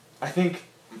I think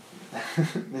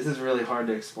this is really hard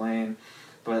to explain,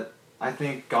 but I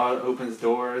think God opens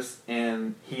doors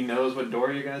and He knows what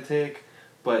door you're going to take,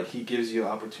 but He gives you the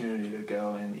opportunity to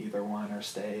go in either one or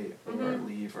stay or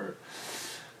leave or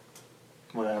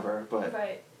whatever.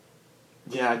 But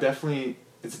yeah,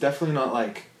 it's definitely not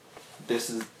like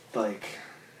this is like,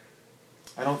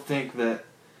 I don't think that,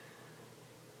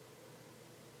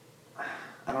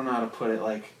 I don't know how to put it,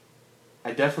 like,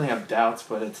 I definitely have doubts,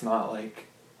 but it's not like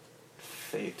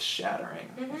faith shattering,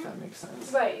 if that makes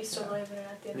sense. Right, you still believe in it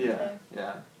at the end of the day.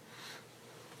 Yeah.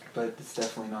 But it's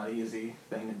definitely not an easy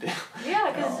thing to do.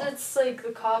 Yeah, because it's like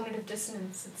the cognitive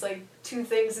dissonance. It's like two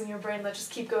things in your brain that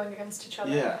just keep going against each other.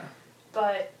 Yeah.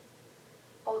 But,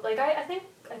 like, I think,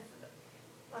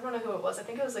 I don't know who it was. I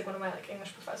think it was, like, one of my, like,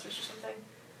 English professors or something.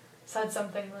 Said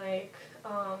something like,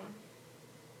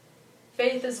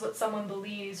 faith is what someone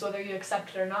believes, whether you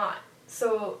accept it or not.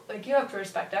 So, like, you have to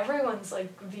respect everyone's,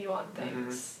 like, view on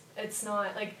things. It's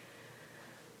not, like,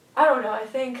 I don't know, I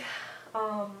think,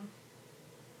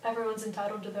 everyone's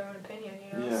entitled to their own opinion,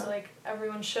 you know? Yeah. So, like,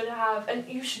 everyone should have, and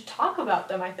you should talk about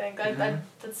them, I think.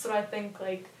 That's what I think,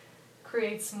 like,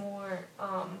 creates more,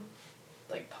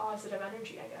 like, positive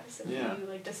energy, I guess. If Yeah. you,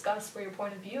 like, discuss where your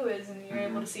point of view is and you're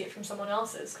able to see it from someone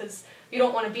else's. Because you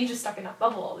don't want to be just stuck in that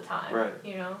bubble all the time, Right.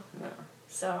 you know? Yeah.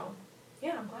 So,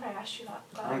 yeah, I'm glad I asked you that.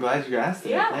 I'm glad you asked it.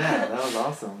 Yeah. Yeah, that was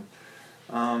awesome.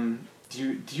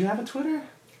 Do you have a Twitter?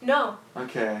 No.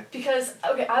 Okay. Because,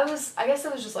 okay, I guess I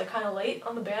was just, like, kind of late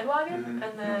on the bandwagon,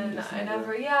 and then I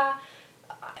never, I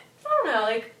don't know,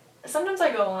 like, sometimes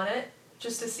I go on it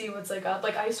just to see what's, like, up.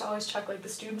 Like, I used to always check, like, the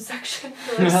student section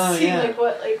to, like, see, like,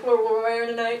 what we're wearing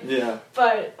tonight. Yeah.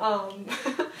 But,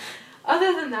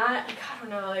 other than that, like, I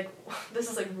don't know, like, this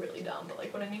is, like, really dumb, but,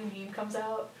 like, when a new meme comes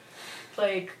out,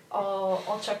 like,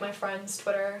 I'll check my friend's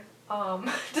Twitter,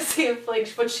 to see if, like,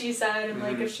 what she said, and,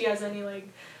 like, if she has any, like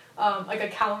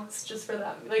accounts just for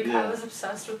that. Like, I was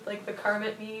obsessed with, like, the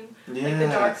Kermit meme. Yeah, like, the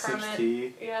dark 6 Kermit.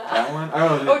 T. Yeah. That one?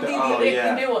 Oh,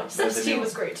 the new one. 6 T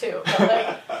was great, too. But,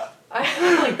 like,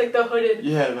 I like the hooded.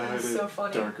 Yeah, the hooded. So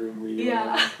funny. Darker and weird.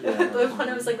 Yeah. Yeah. The one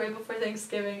that was, like, right before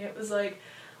Thanksgiving, it was, like,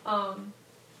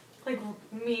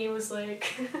 me was,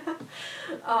 like,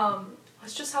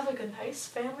 let's just have, like, a nice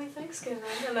family Thanksgiving.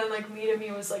 And then, like, me to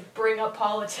me was, like, bring up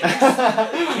politics.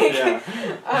 Like, Yeah.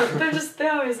 they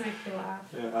always make me laugh.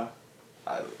 Yeah.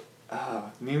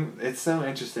 It's so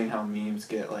interesting how memes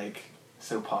get, like,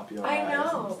 so popular. I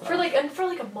know. For, like, a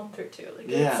month or two. Like,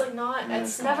 yeah. it's, like, not,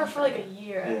 it's never for, like, a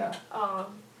year. Yeah.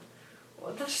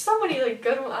 Well, there's so many, like,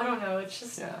 good ones. I don't know. It's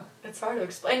just, it's hard to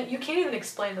explain. You can't even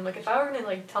explain them. Like, if I were gonna,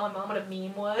 like, tell my mom what a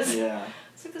meme was. Yeah.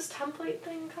 It's like this template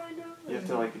thing, kind of. You have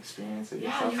to, like, experience it Yeah,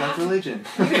 yourself. you Like have to. religion.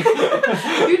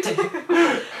 You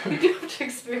do. You do have to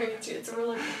experience it. It's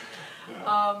really,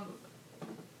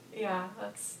 yeah,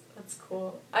 that's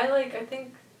cool. I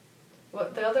think,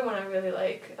 what the other one I really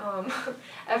like,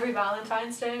 every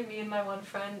Valentine's Day, me and my one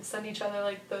friend send each other,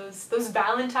 like, those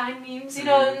Valentine memes, you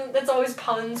know, and it's always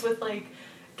puns with, like,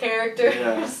 characters.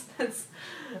 Yeah.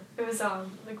 It was,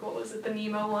 like, what was it, the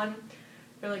Nemo one?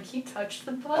 They're like, he touched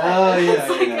the butt. Oh, yeah, it's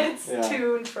like, it's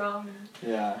to and from.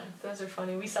 Yeah. Those are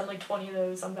funny. We send, like, 20 of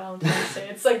those on Valentine's Day.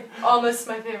 It's, like, almost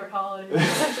my favorite holiday.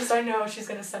 I know she's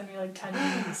gonna send me, like, 10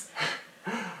 memes.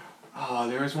 Oh,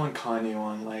 there was one Kanye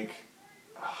one, like,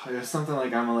 it was something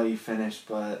like, I'm gonna let you finish,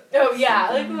 but... Oh, yeah,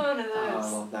 like one of those. Oh,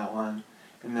 I love that one.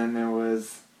 And then there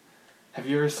was... Have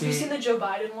you seen the Joe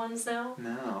Biden ones now?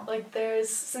 No. Like, there's,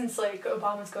 since, like,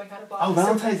 Obama's going out of office. Oh,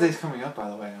 Valentine's Day's coming up, by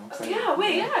the way. I'm excited.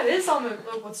 Yeah, it is almost,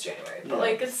 what's January? But,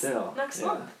 like, it's still, next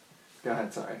month. Go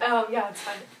ahead, sorry. Oh, yeah, it's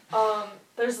fine.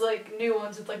 There's, like, new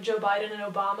ones with, like, Joe Biden and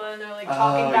Obama, and they're, like,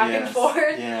 talking back and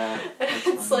forth. Yeah.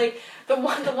 It's, funny. like, the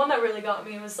one that really got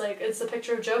me was, like, it's a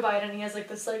picture of Joe Biden, and he has, like,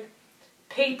 this, like,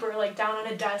 paper, like, down on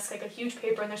a desk, like, a huge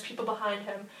paper, and there's people behind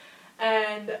him.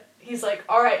 And he's like,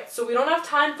 alright, so we don't have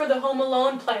time for the Home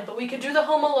Alone plan, but we could do the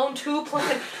Home Alone 2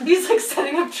 plan. He's, like,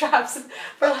 setting up traps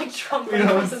for, like, Trump when he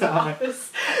comes into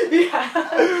office. Yeah.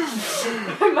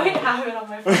 I might have it on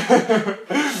my phone.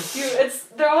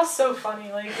 They're all so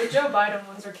funny. Like, the Joe Biden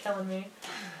ones are killing me.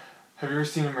 Have you ever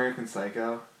seen American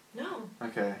Psycho? No.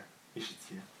 Okay, you should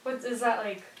see it. What is that,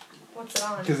 like, what's it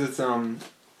on? Because it's,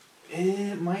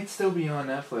 it might still be on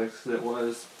Netflix. It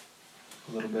was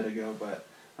a little bit ago, but,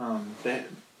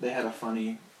 they had a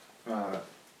funny,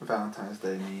 Valentine's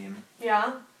Day meme.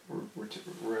 Yeah?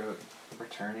 We're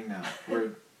returning now.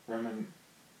 We're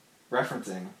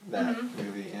referencing that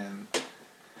movie, and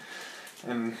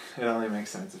it only makes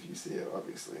sense if you see it,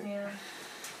 obviously. Yeah.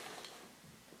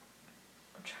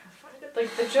 I'm trying to find it.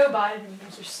 Like, the Joe Biden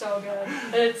memes are so good.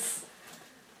 It's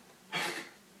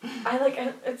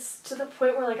to the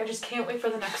point where, like, I just can't wait for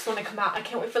the next one to come out. I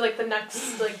can't wait for, like, the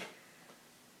next, like,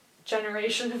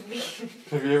 generation of memes.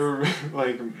 Have you ever,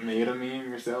 like, made a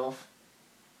meme yourself?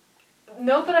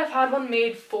 No, but I've had one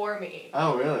made for me.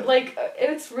 Oh, really? Like,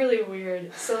 it's really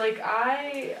weird. So, like,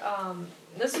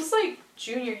 this was, like,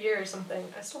 junior year or something.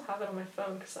 I still have it on my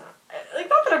phone, because like,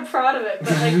 not that I'm proud of it,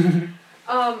 but, like,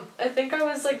 I think I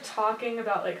was, like, talking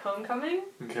about, like, homecoming.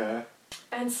 Okay.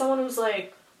 And someone was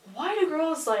like, why do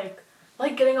girls, like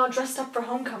getting all dressed up for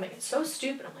homecoming? It's so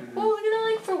stupid. I'm like, well, you know,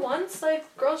 like, for once,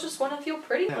 like, girls just want to feel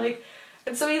pretty. Yeah. Like,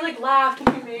 and so he, like, laughed,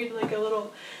 and he made, like, a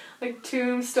little, like,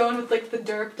 tombstone with, like, the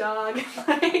derp dog.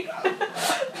 Like,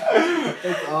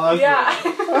 that's awesome. Yeah.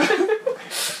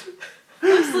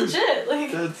 Looks legit.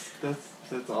 Like,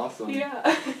 that's awesome.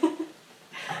 Yeah.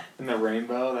 And the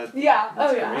rainbow, that's great.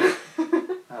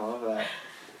 I love that.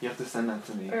 You have to send that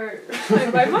to me. Or,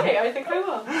 I might. I think I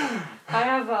will. I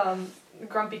have,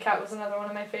 Grumpy Cat was another one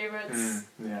of my favorites.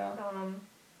 Yeah.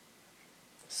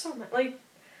 So much. Like,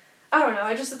 I don't know.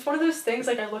 It's one of those things,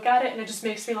 like, I look at it and it just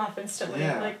makes me laugh instantly.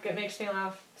 Yeah. Like, it makes me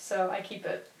laugh, so I keep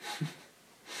it.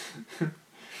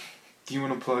 Do you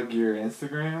want to plug your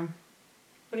Instagram?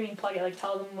 What do you mean plug it? Like,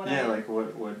 tell them what Yeah, like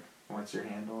what's your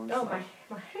handle and Oh, stuff?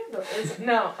 my handle is...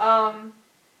 No,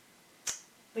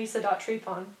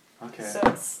 Lisa.Tripon. Okay. So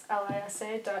it's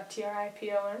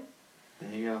Lisa.Tripon.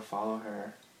 There you go, follow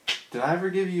her. Did I ever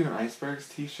give you an Icebergs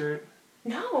t-shirt?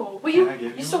 No. Well, Can I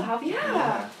give you still one? have...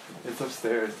 Yeah. It's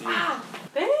upstairs. Do you, Wow.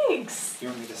 Thanks. do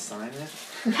you want me to sign it?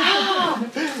 Yeah.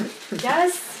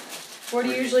 Yes. Where do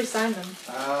you usually sign them?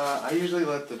 I usually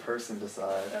let the person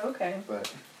decide, Oh, okay. but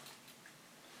it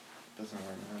doesn't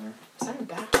really matter. Sign them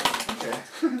back. Okay.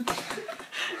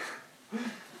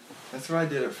 That's where I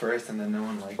did it first, and then no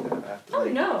one liked it after. Oh,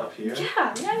 like, no. Up here.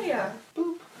 Yeah.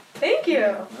 Boop. Thank you.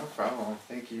 No problem.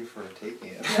 Thank you for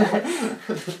taking it. I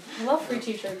love free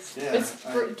t-shirts. Yeah,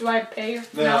 Do I pay? I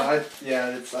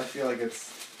feel like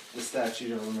it's the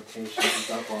statute of limitations is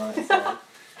up on it, so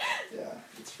yeah,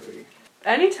 it's free.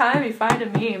 Anytime you find a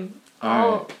meme,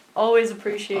 I'll always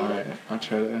appreciate it. I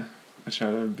try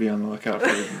to be on the lookout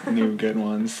for new good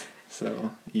ones,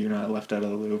 so you're not left out of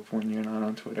the loop when you're not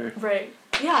on Twitter. Right.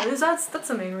 Yeah, that's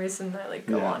the main reason I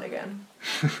go Yeah. on again.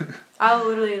 I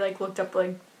literally looked up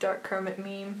Dark Kermit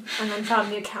meme and then found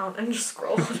the account and just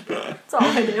scrolled. That's all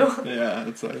I do. Yeah,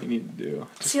 that's all you need to do.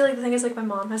 See, the thing is, my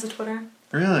mom has a Twitter.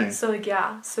 Really? So,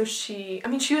 yeah. So she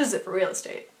uses it for real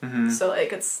estate. Mm-hmm. So,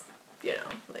 it's,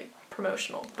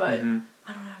 promotional. But, I don't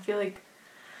know, I feel like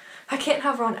I can't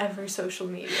have her on every social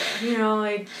media. She got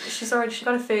a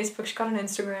Facebook, she got an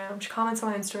Instagram, she comments on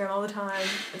my Instagram all the time.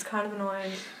 It's kind of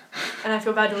annoying. And I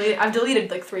feel bad deleting. I've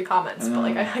deleted 3 comments, but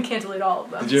I can't delete all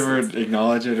of them. Did you ever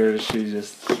acknowledge it, or does she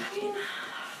just... I mean,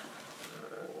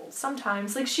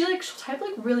 sometimes. She'll type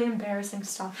really embarrassing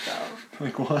stuff though.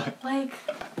 Like what?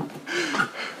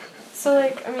 So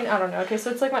I don't know. Okay, so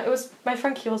it's it was my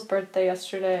friend Keel's birthday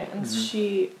yesterday, and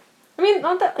she,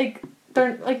 not that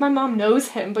they're my mom knows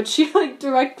him, but she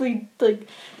directly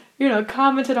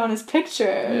commented on his picture.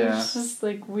 Yeah. It's just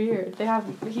weird.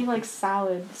 He likes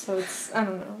salad, so it's, I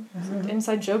don't know, it's an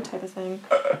inside joke type of thing.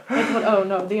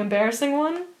 The embarrassing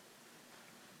one? I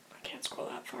can't scroll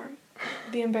that far.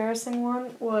 The embarrassing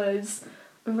one was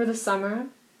over the summer.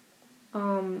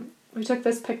 We took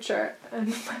this picture, and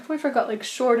my boyfriend got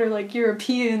shorter,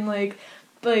 European,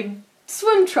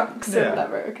 swim trunks or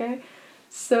whatever, okay?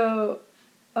 So,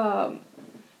 what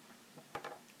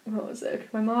was it?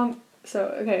 My mom... So,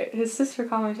 okay, his sister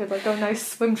commented, nice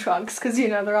swim trunks, because,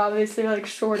 they're obviously,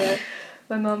 shorter.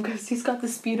 My mom goes, he's got the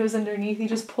Speedos underneath, he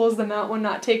just pulls them out when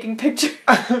not taking pictures. Is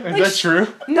that true?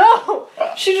 No!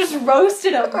 She just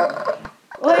roasted him.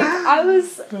 I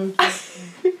was...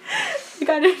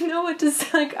 I didn't know what to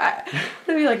say, I'd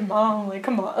be Mom,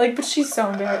 come on. But she's so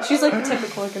embarrassed. She's, the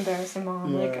typical, embarrassing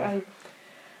mom. Yeah.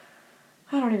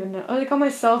 I don't even know. On my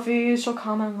selfies, she'll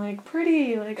comment,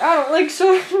 pretty,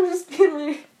 she'll just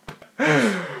be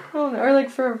I don't know, or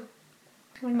for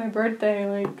my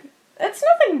birthday, it's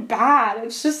nothing bad.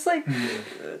 It's just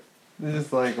It's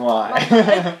just why?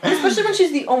 especially when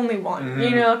she's the only one,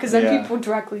 because then people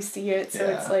directly see it, so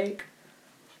it's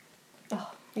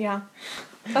oh, yeah.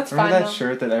 That's Remember fine that though.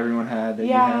 Shirt that everyone had that you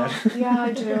Yeah, had? yeah,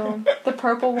 I do. The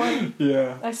purple one.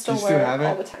 Yeah. I still Do you wear still have it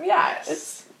all it? the time. Yeah,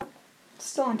 it's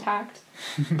still intact.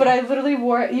 But I literally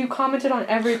wore it. You commented on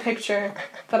every picture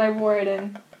that I wore it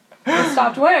in. I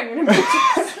stopped wearing it in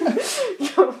pictures.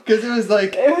 Because it was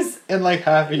in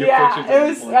half of your pictures. Yeah, it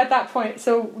was at that point.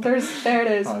 So there it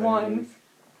is, one.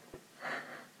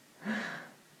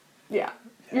 Yeah.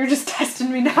 You're just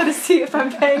testing me now to see if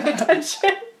I'm paying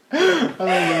attention. I don't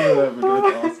remember that, but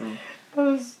that's awesome. That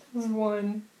was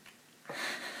one.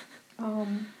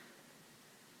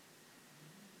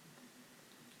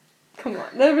 Come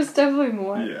on, there was definitely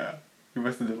more. Yeah. You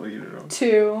must have deleted them.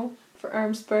 2 for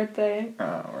Erm's birthday.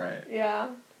 Oh, right. Yeah.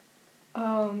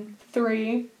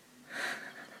 3.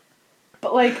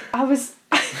 But I was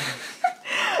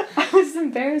I was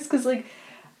embarrassed because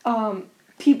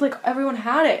people everyone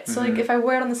had it. So if I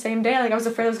wear it on the same day, I was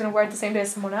afraid I was gonna wear it the same day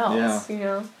as someone else.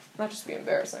 Yeah. Not just be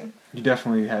embarrassing. You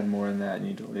definitely had more than that and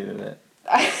you deleted it.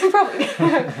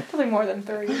 Probably more than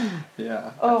 3.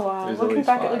 Yeah. Oh wow. There's Looking at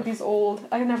back least at 5. these old,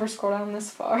 I never scroll down this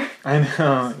far. I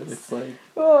know. It's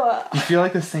Ugh. you feel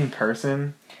like the same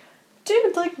person?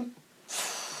 Dude, no,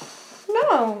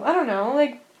 I don't know.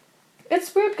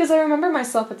 It's weird because I remember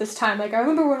myself at this time. I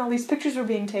remember when all these pictures were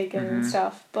being taken and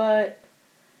stuff, but I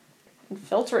wouldn't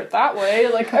filter it that way. Or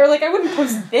I wouldn't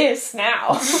post this now.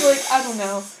 I don't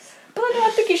know. But no, I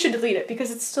think you should delete it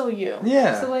because it's still you.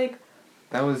 Yeah. So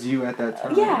that was you at that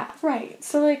time. yeah, right.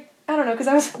 So I don't know,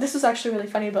 because this was actually really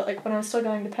funny, but, like, when I was still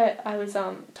going to Pitt, I was,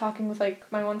 talking with, like,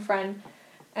 my one friend,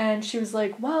 and she was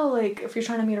like, well, like, if you're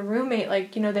trying to meet a roommate,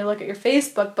 like, you know, they look at your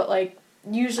Facebook, but, like,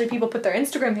 usually people put their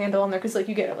Instagram handle on there, because, like,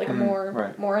 you get, like,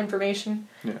 more information.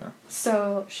 Yeah.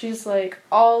 So, she's like,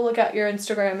 I'll look at your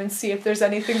Instagram and see if there's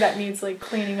anything that needs, like,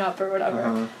 cleaning up or whatever.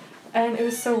 Uh-huh. And it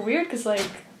was so weird, because, like,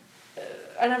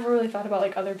 I never really thought about,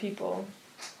 like, other people,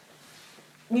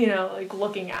 you know, like,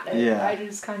 looking at it. Yeah. I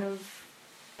just kind of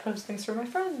post things for my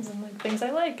friends and, like, things I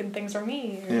like and things are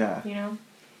me. Or, Yeah. You know?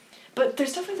 But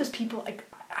there's definitely those people, like,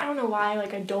 I don't know why,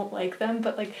 like, I don't like them,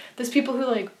 but, like, there's people who,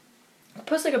 like,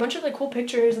 post, like, a bunch of, like, cool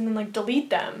pictures and then, like, delete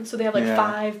them. So they have, like,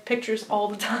 5 pictures all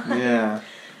the time. Yeah.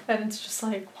 And it's just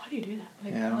like, why do you do that?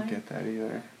 Like, Yeah, I don't why? get that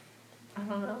either. I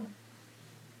don't know.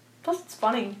 Plus, it's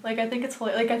funny. Like, I think it's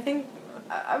hilarious. Like, I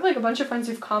have, like, a bunch of friends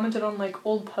who've commented on, like,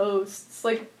 old posts.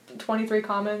 Like, 23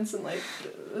 comments, and, like,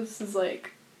 this is,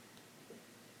 like,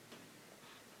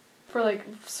 for, like,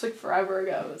 it's, like, forever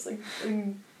ago. It was, like,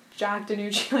 Jack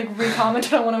DeNucci, like,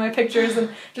 re-commented on one of my pictures and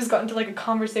just got into, like, a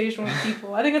conversation with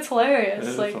people. I think it's hilarious. It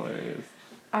is like, hilarious.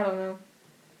 I don't know.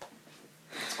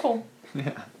 It's cool.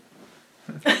 Yeah.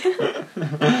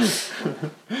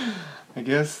 I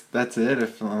guess that's it,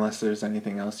 unless there's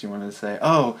anything else you wanted to say.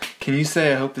 Oh, can you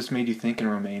say, I hope this made you think in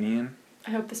Romanian?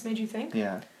 I hope this made you think.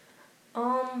 Yeah.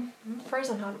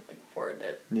 First on how to, like, word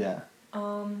it. Yeah.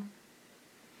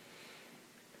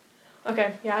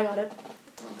 Okay, yeah, I got it.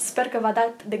 Sper că v-a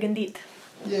dat de gândit.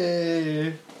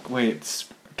 Yay! Wait,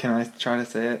 can I try to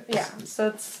say it? Yeah, so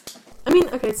it's... I mean,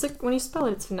 okay, it's like, when you spell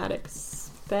it, it's phonetic.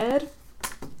 Sper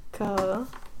că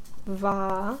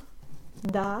v-a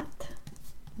dat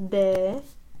de...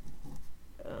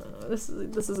 this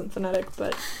isn't phonetic,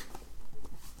 but...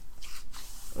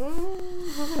 how am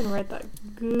I gonna write that?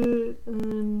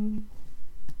 Gândit.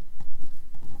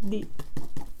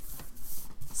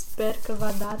 Sper că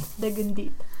v-a dat de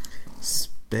gândit.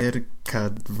 Sper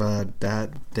că v-a dat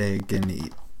de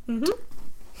gândit. Mm-hmm.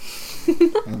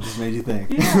 I just made you think.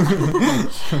 Yeah.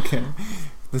 Okay.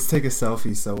 Let's take a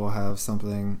selfie so we'll have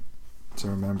something to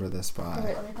remember this by.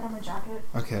 Alright, let me put on my jacket.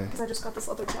 Okay. Because I just got this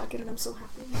leather jacket and I'm so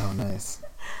happy. Oh, nice.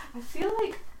 I feel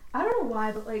like, I don't know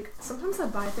why, but, like, sometimes I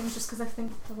buy things just because I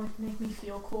think they'll, like, make me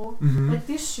feel cool. Mm-hmm. Like,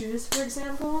 these shoes, for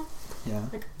example. Yeah.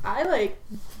 Like, I, like,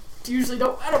 usually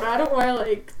don't, I don't know, I don't wear,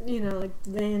 like, you know, like,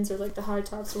 Vans or, like, the high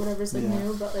tops or whatever's, like,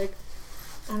 new, but, like,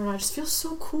 I don't know, I just feel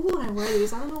so cool when I wear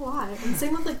these. I don't know why. And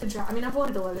same with, like, the jacket. I mean, I've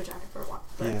wanted a leather jacket for a while.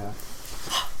 But Yeah.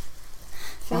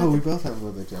 I Oh, we both have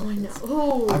leather jackets. Oh, I know.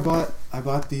 Oh. I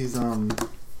bought these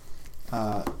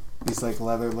like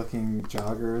leather looking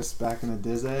joggers back in the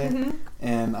Disney, Mm-hmm.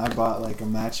 and I bought like a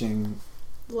matching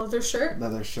Leather shirt?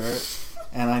 leather shirt,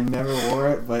 and I never wore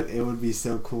it, but it would be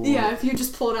so cool. Yeah, if you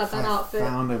just pulled out that I outfit.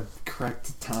 found a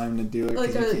correct time to do it.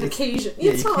 Like an occasion.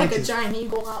 Yeah, It's you not like can't a giant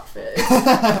eagle outfit.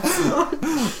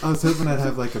 I was hoping I'd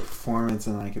have like a performance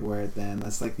and I could wear it then.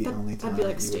 That's like the only time That'd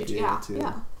be like you would stage. be Yeah, able to.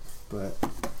 yeah. But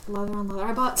Leather on leather.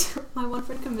 I bought, my one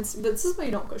friend convinced me, this is why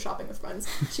you don't go shopping with friends.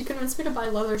 She convinced me to buy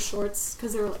leather shorts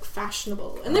because they were like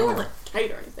fashionable. And they weren't like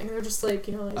tight or anything. They were just like,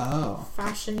 you know, like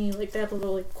fashion-y. Like they had a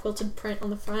little like quilted print on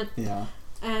the front. Yeah.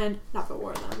 And not that I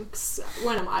wore them, because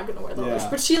when am I going to wear those? Yeah.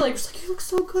 But she like was like, you look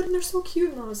so good and they're so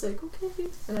cute. And I was like, okay.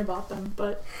 And I bought them,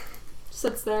 but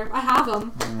sits there. I have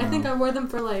them. I think I wore them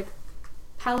for like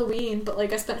Halloween, but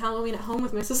like I spent Halloween at home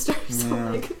with my sister. So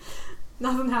like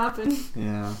nothing happened.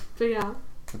 Yeah. But yeah.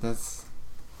 But that's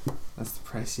the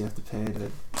price you have to pay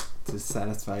to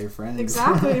satisfy your friends.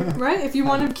 Exactly, right? If you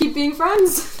want to keep being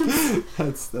friends.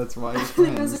 that's why you're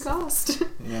Everything friends. has a cost.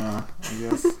 Yeah, I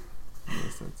guess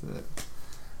that's it.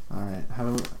 All right,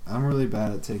 I'm really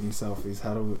bad at taking selfies.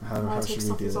 How should we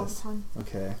do this? All the time.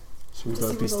 Okay, should we To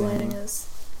both see be where the lighting standing? is.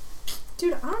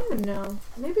 Dude, I don't even know.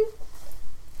 Maybe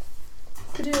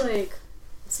could do like.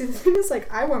 See, the thing is, like,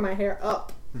 I wear my hair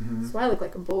up, so I look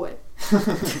like a boy.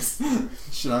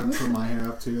 Should I put my hair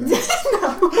up too? No.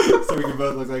 So we can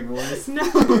both look like boys?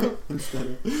 No. Instead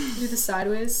of... Do the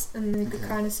sideways, and then you could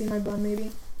kind of see my bun,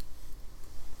 maybe.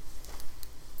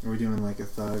 Are we doing like a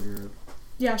thug or...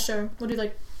 Yeah, sure. We'll do,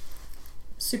 like,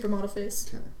 supermodel face.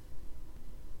 Okay.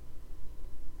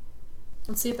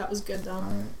 Let's see if that was good, though.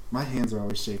 Alright. My hands are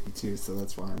always shaky too, so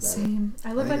that's why I'm bad. Same.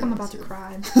 I look I like think I'm I about to too.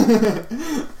 cry.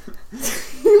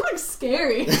 You look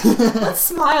scary. That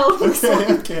smile looks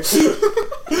Okay.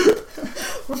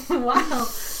 Wow.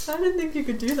 I didn't think you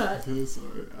could do that. Okay,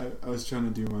 sorry. I was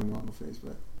trying to do my normal face,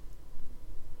 but...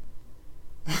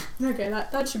 Okay,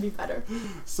 that should be better.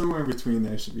 Somewhere in between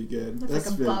there should be good. That's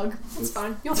like a bug. That's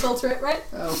fine. You'll filter it, right?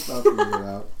 I'll figure it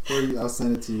out. Or I'll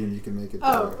send it to you and you can make it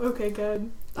better. Oh, okay,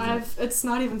 good. It's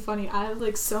not even funny. I have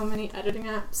like so many editing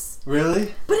apps.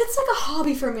 Really? But it's like a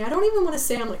hobby for me. I don't even want to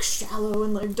say I'm like shallow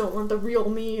and like don't want the real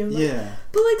me. And, like, Yeah.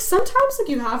 But like sometimes like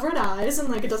you have red eyes and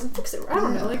like it doesn't fix it. I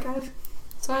don't know. Like I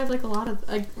have like a lot of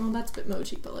like, well, that's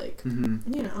Bitmoji, but like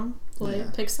you know,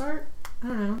 like PixArt. I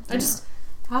don't know. I just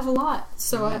have a lot,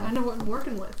 so I know what I'm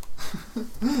working with.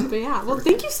 But yeah, well,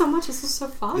 thank you so much. This was so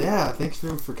fun. Yeah, thanks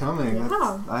for coming.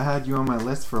 Yeah. I had you on my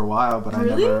list for a while, but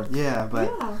Really? I never. Yeah, but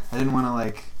I didn't want to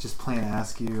like just plain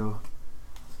ask you.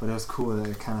 But it was cool that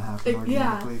it kind of happened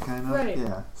organically, kind of. Right.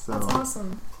 Yeah. So. That's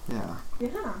awesome. Yeah.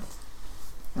 Yeah.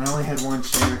 I only had one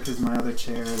chair because my other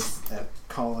chair is at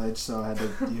college, so I had to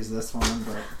use this one,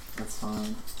 but that's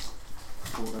fine.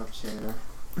 Fold up chair.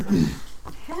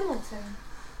 Hamilton.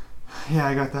 Yeah,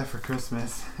 I got that for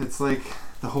Christmas. It's like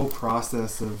the whole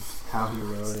process of how he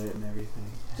wrote it and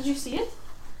everything. Did you see it?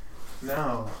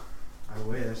 No, I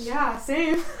wish. Yeah,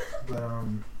 same. But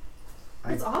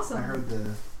That's awesome. I heard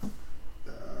the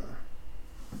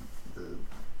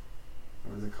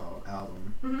what is it called,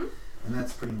 album, and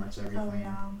that's pretty much everything. Oh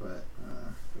yeah. But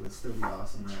it would still be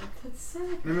awesome. Like, That's sick.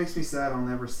 and it makes me sad I'll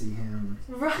never see him,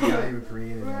 Right. the guy who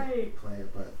created Right. it, play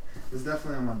it. But it's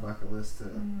definitely on my bucket list to.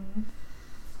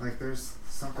 Like, there's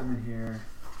something in here.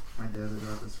 My dad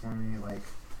wrote this for me, like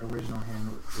original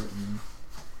handwritten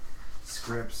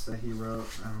scripts that he wrote.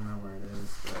 I don't know where it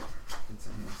is, but it's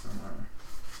in here somewhere.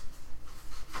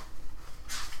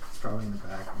 It's probably in the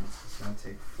back, and it's just gonna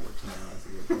take 14 hours to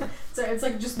get there. So it's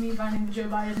like just me finding the Joe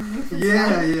Biden.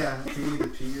 Yeah. Do you need to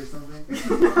pee or something?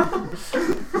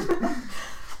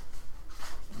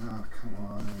 Oh, come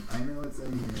on. I know it's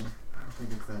in here. I don't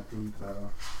think it's that deep, though.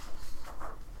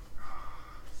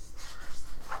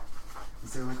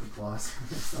 Is there like a glossary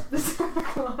or something? Is there a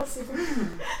glossary?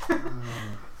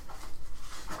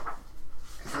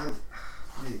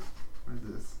 Wait, what is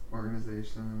this?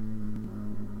 Organization.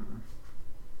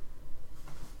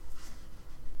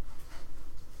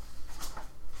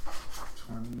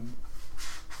 20.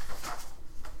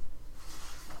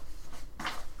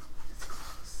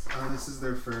 It's close. Oh, this is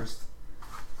their first.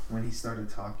 When he started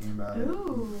talking about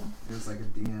Ooh. it was like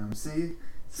a DM. See?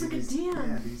 It's like a these, DM.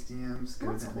 Yeah, these DMs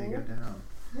go That's down. They cool. go down.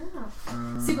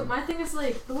 Yeah. See, but my thing is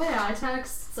like the way I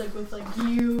text, it's like with like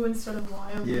you instead of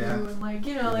YOU and like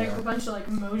you know like a bunch of like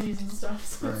emojis and stuff.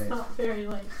 So it's not very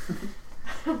like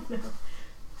I don't know.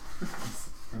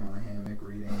 I'm on a hammock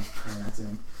reading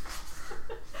parenting.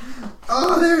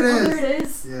 Oh, there it is. Oh, there it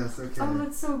is. Yes, okay. Oh,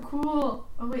 that's so cool.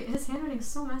 Oh wait, his handwriting's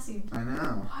so messy. I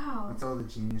know. Wow. That's all the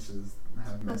geniuses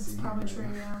have messy That's probably true.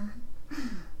 handwriting. Yeah.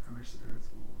 I wish there was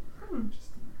more. Interesting.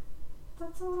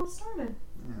 That's how it all started.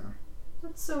 Yeah.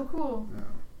 That's so cool.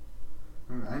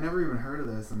 Yeah. I never even heard of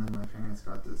this, and then my parents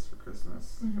got this for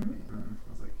Christmas for me, and then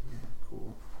I was like, yeah,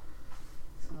 cool.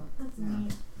 So, That's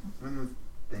neat. When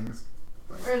the things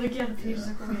like. Or like, yeah, the pages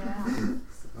are cool, yeah.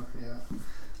 So, yeah.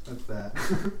 That's that.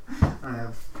 I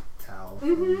have towel.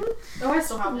 Oh, I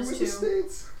still have this too.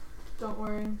 States. Don't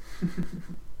worry.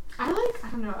 I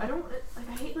don't know, I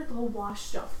hate like the whole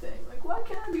washed up thing. Like, why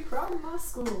can't I be proud of my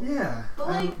school? Yeah. But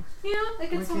like, you know,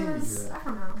 like it's why one of can't you those, do that? I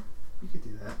don't know. You could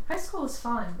do that. High school is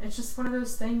fun. It's just one of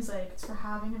those things like, it's for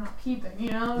having and not keeping,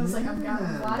 you know? It's like, I'm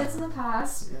glad it's in the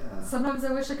past. Yeah. Sometimes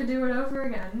I wish I could do it over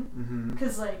again.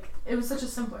 Because like, it was such a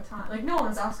simpler time. Like, no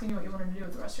one's asking you what you wanted to do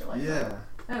with the rest of your life. Yeah.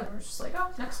 It was just like, oh,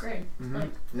 next grade.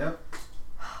 Like, yep.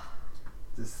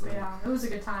 Just like, yeah, it was a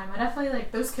good time. I definitely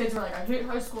like those kids were like, I hate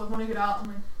high school, I want to get out. I'm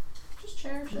like, just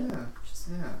cherish it. Yeah. Just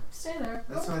stay there.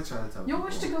 That's what I try to tell You'll people.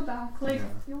 wish to go back. Like,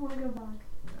 you'll want to go back.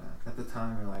 Yeah. At the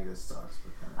time, you're like, this sucks,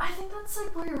 but then. I think that's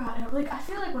like where you're at. Like, I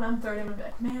feel like when I'm 30, I'm gonna be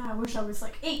like, man, I wish I was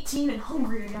like 18 and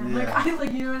hungry again. Yeah. Like, I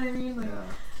like, you know what I mean? Like,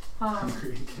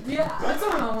 hungry again. yeah, that's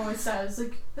what my mom always says.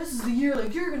 Like, this is the year,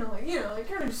 like, you're gonna, like, you know, like,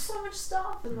 you're gonna do so much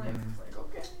stuff. And, like,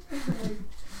 okay. Like,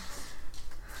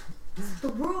 the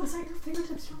world is at your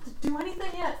fingertips. You don't have to do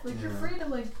anything yet. Like, you're free to,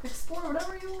 like, explore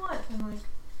whatever you want. And, like,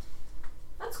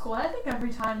 that's cool. I think every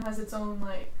time has its own,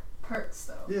 like, perks,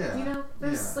 though. Yeah. You know?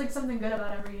 There's, like, something good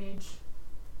about every age.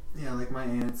 Yeah, like, my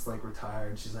aunt's, like,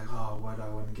 retired. She's like, oh, what I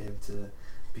wouldn't give to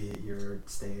be at your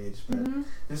stage. But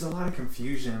there's a lot of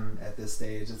confusion at this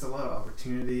stage. It's a lot of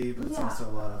opportunity, but it's also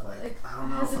a lot of, like I don't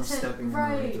know if I'm stepping in the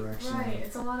right direction. Right.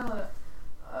 It's a lot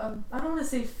of, I don't want to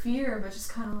say fear, but just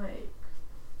kind of, like,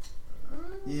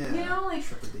 you know, like,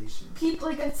 trepidation. People,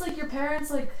 like, it's like your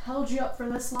parents, like, held you up for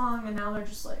this long, and now they're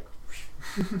just, like,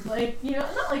 like, you know,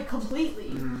 not, like,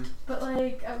 completely, but,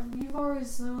 like, you've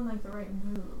always known, like, the right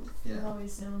move. You've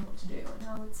always known what to do, and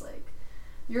now it's, like,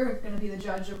 you're gonna be the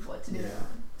judge of what to do. Yeah.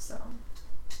 So.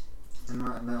 And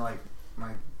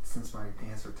since my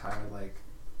hands are tired, like,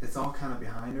 it's all kind of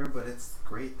behind her, but it's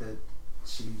great that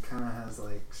she kind of has,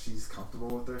 like, she's comfortable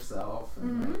with herself,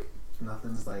 and like,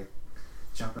 nothing's like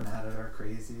jumping at her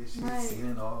crazy. She's seen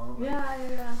it all. Like,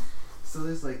 Yeah. So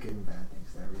there's like good and bad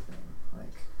things to everything.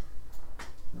 Like,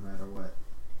 no matter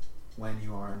when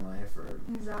you are in life or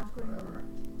exactly whatever.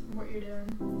 What you're doing.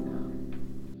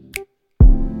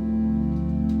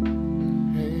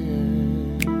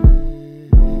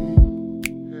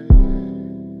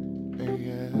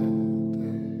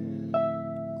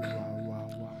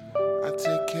 I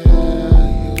take care of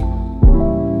you.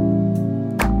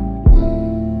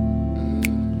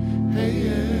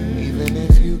 Even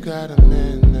if you got a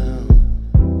man now,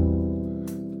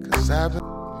 'cause I've been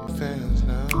fans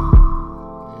now.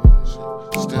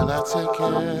 Still I take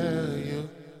care of you.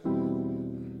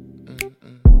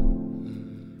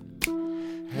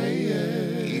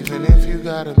 Even if you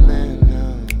got a man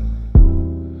now,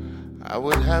 I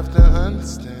would have to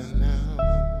understand now.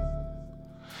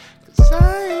 'Cause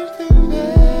I ain't been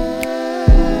there.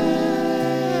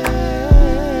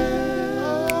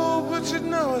 Oh, but you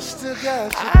know I still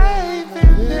got you.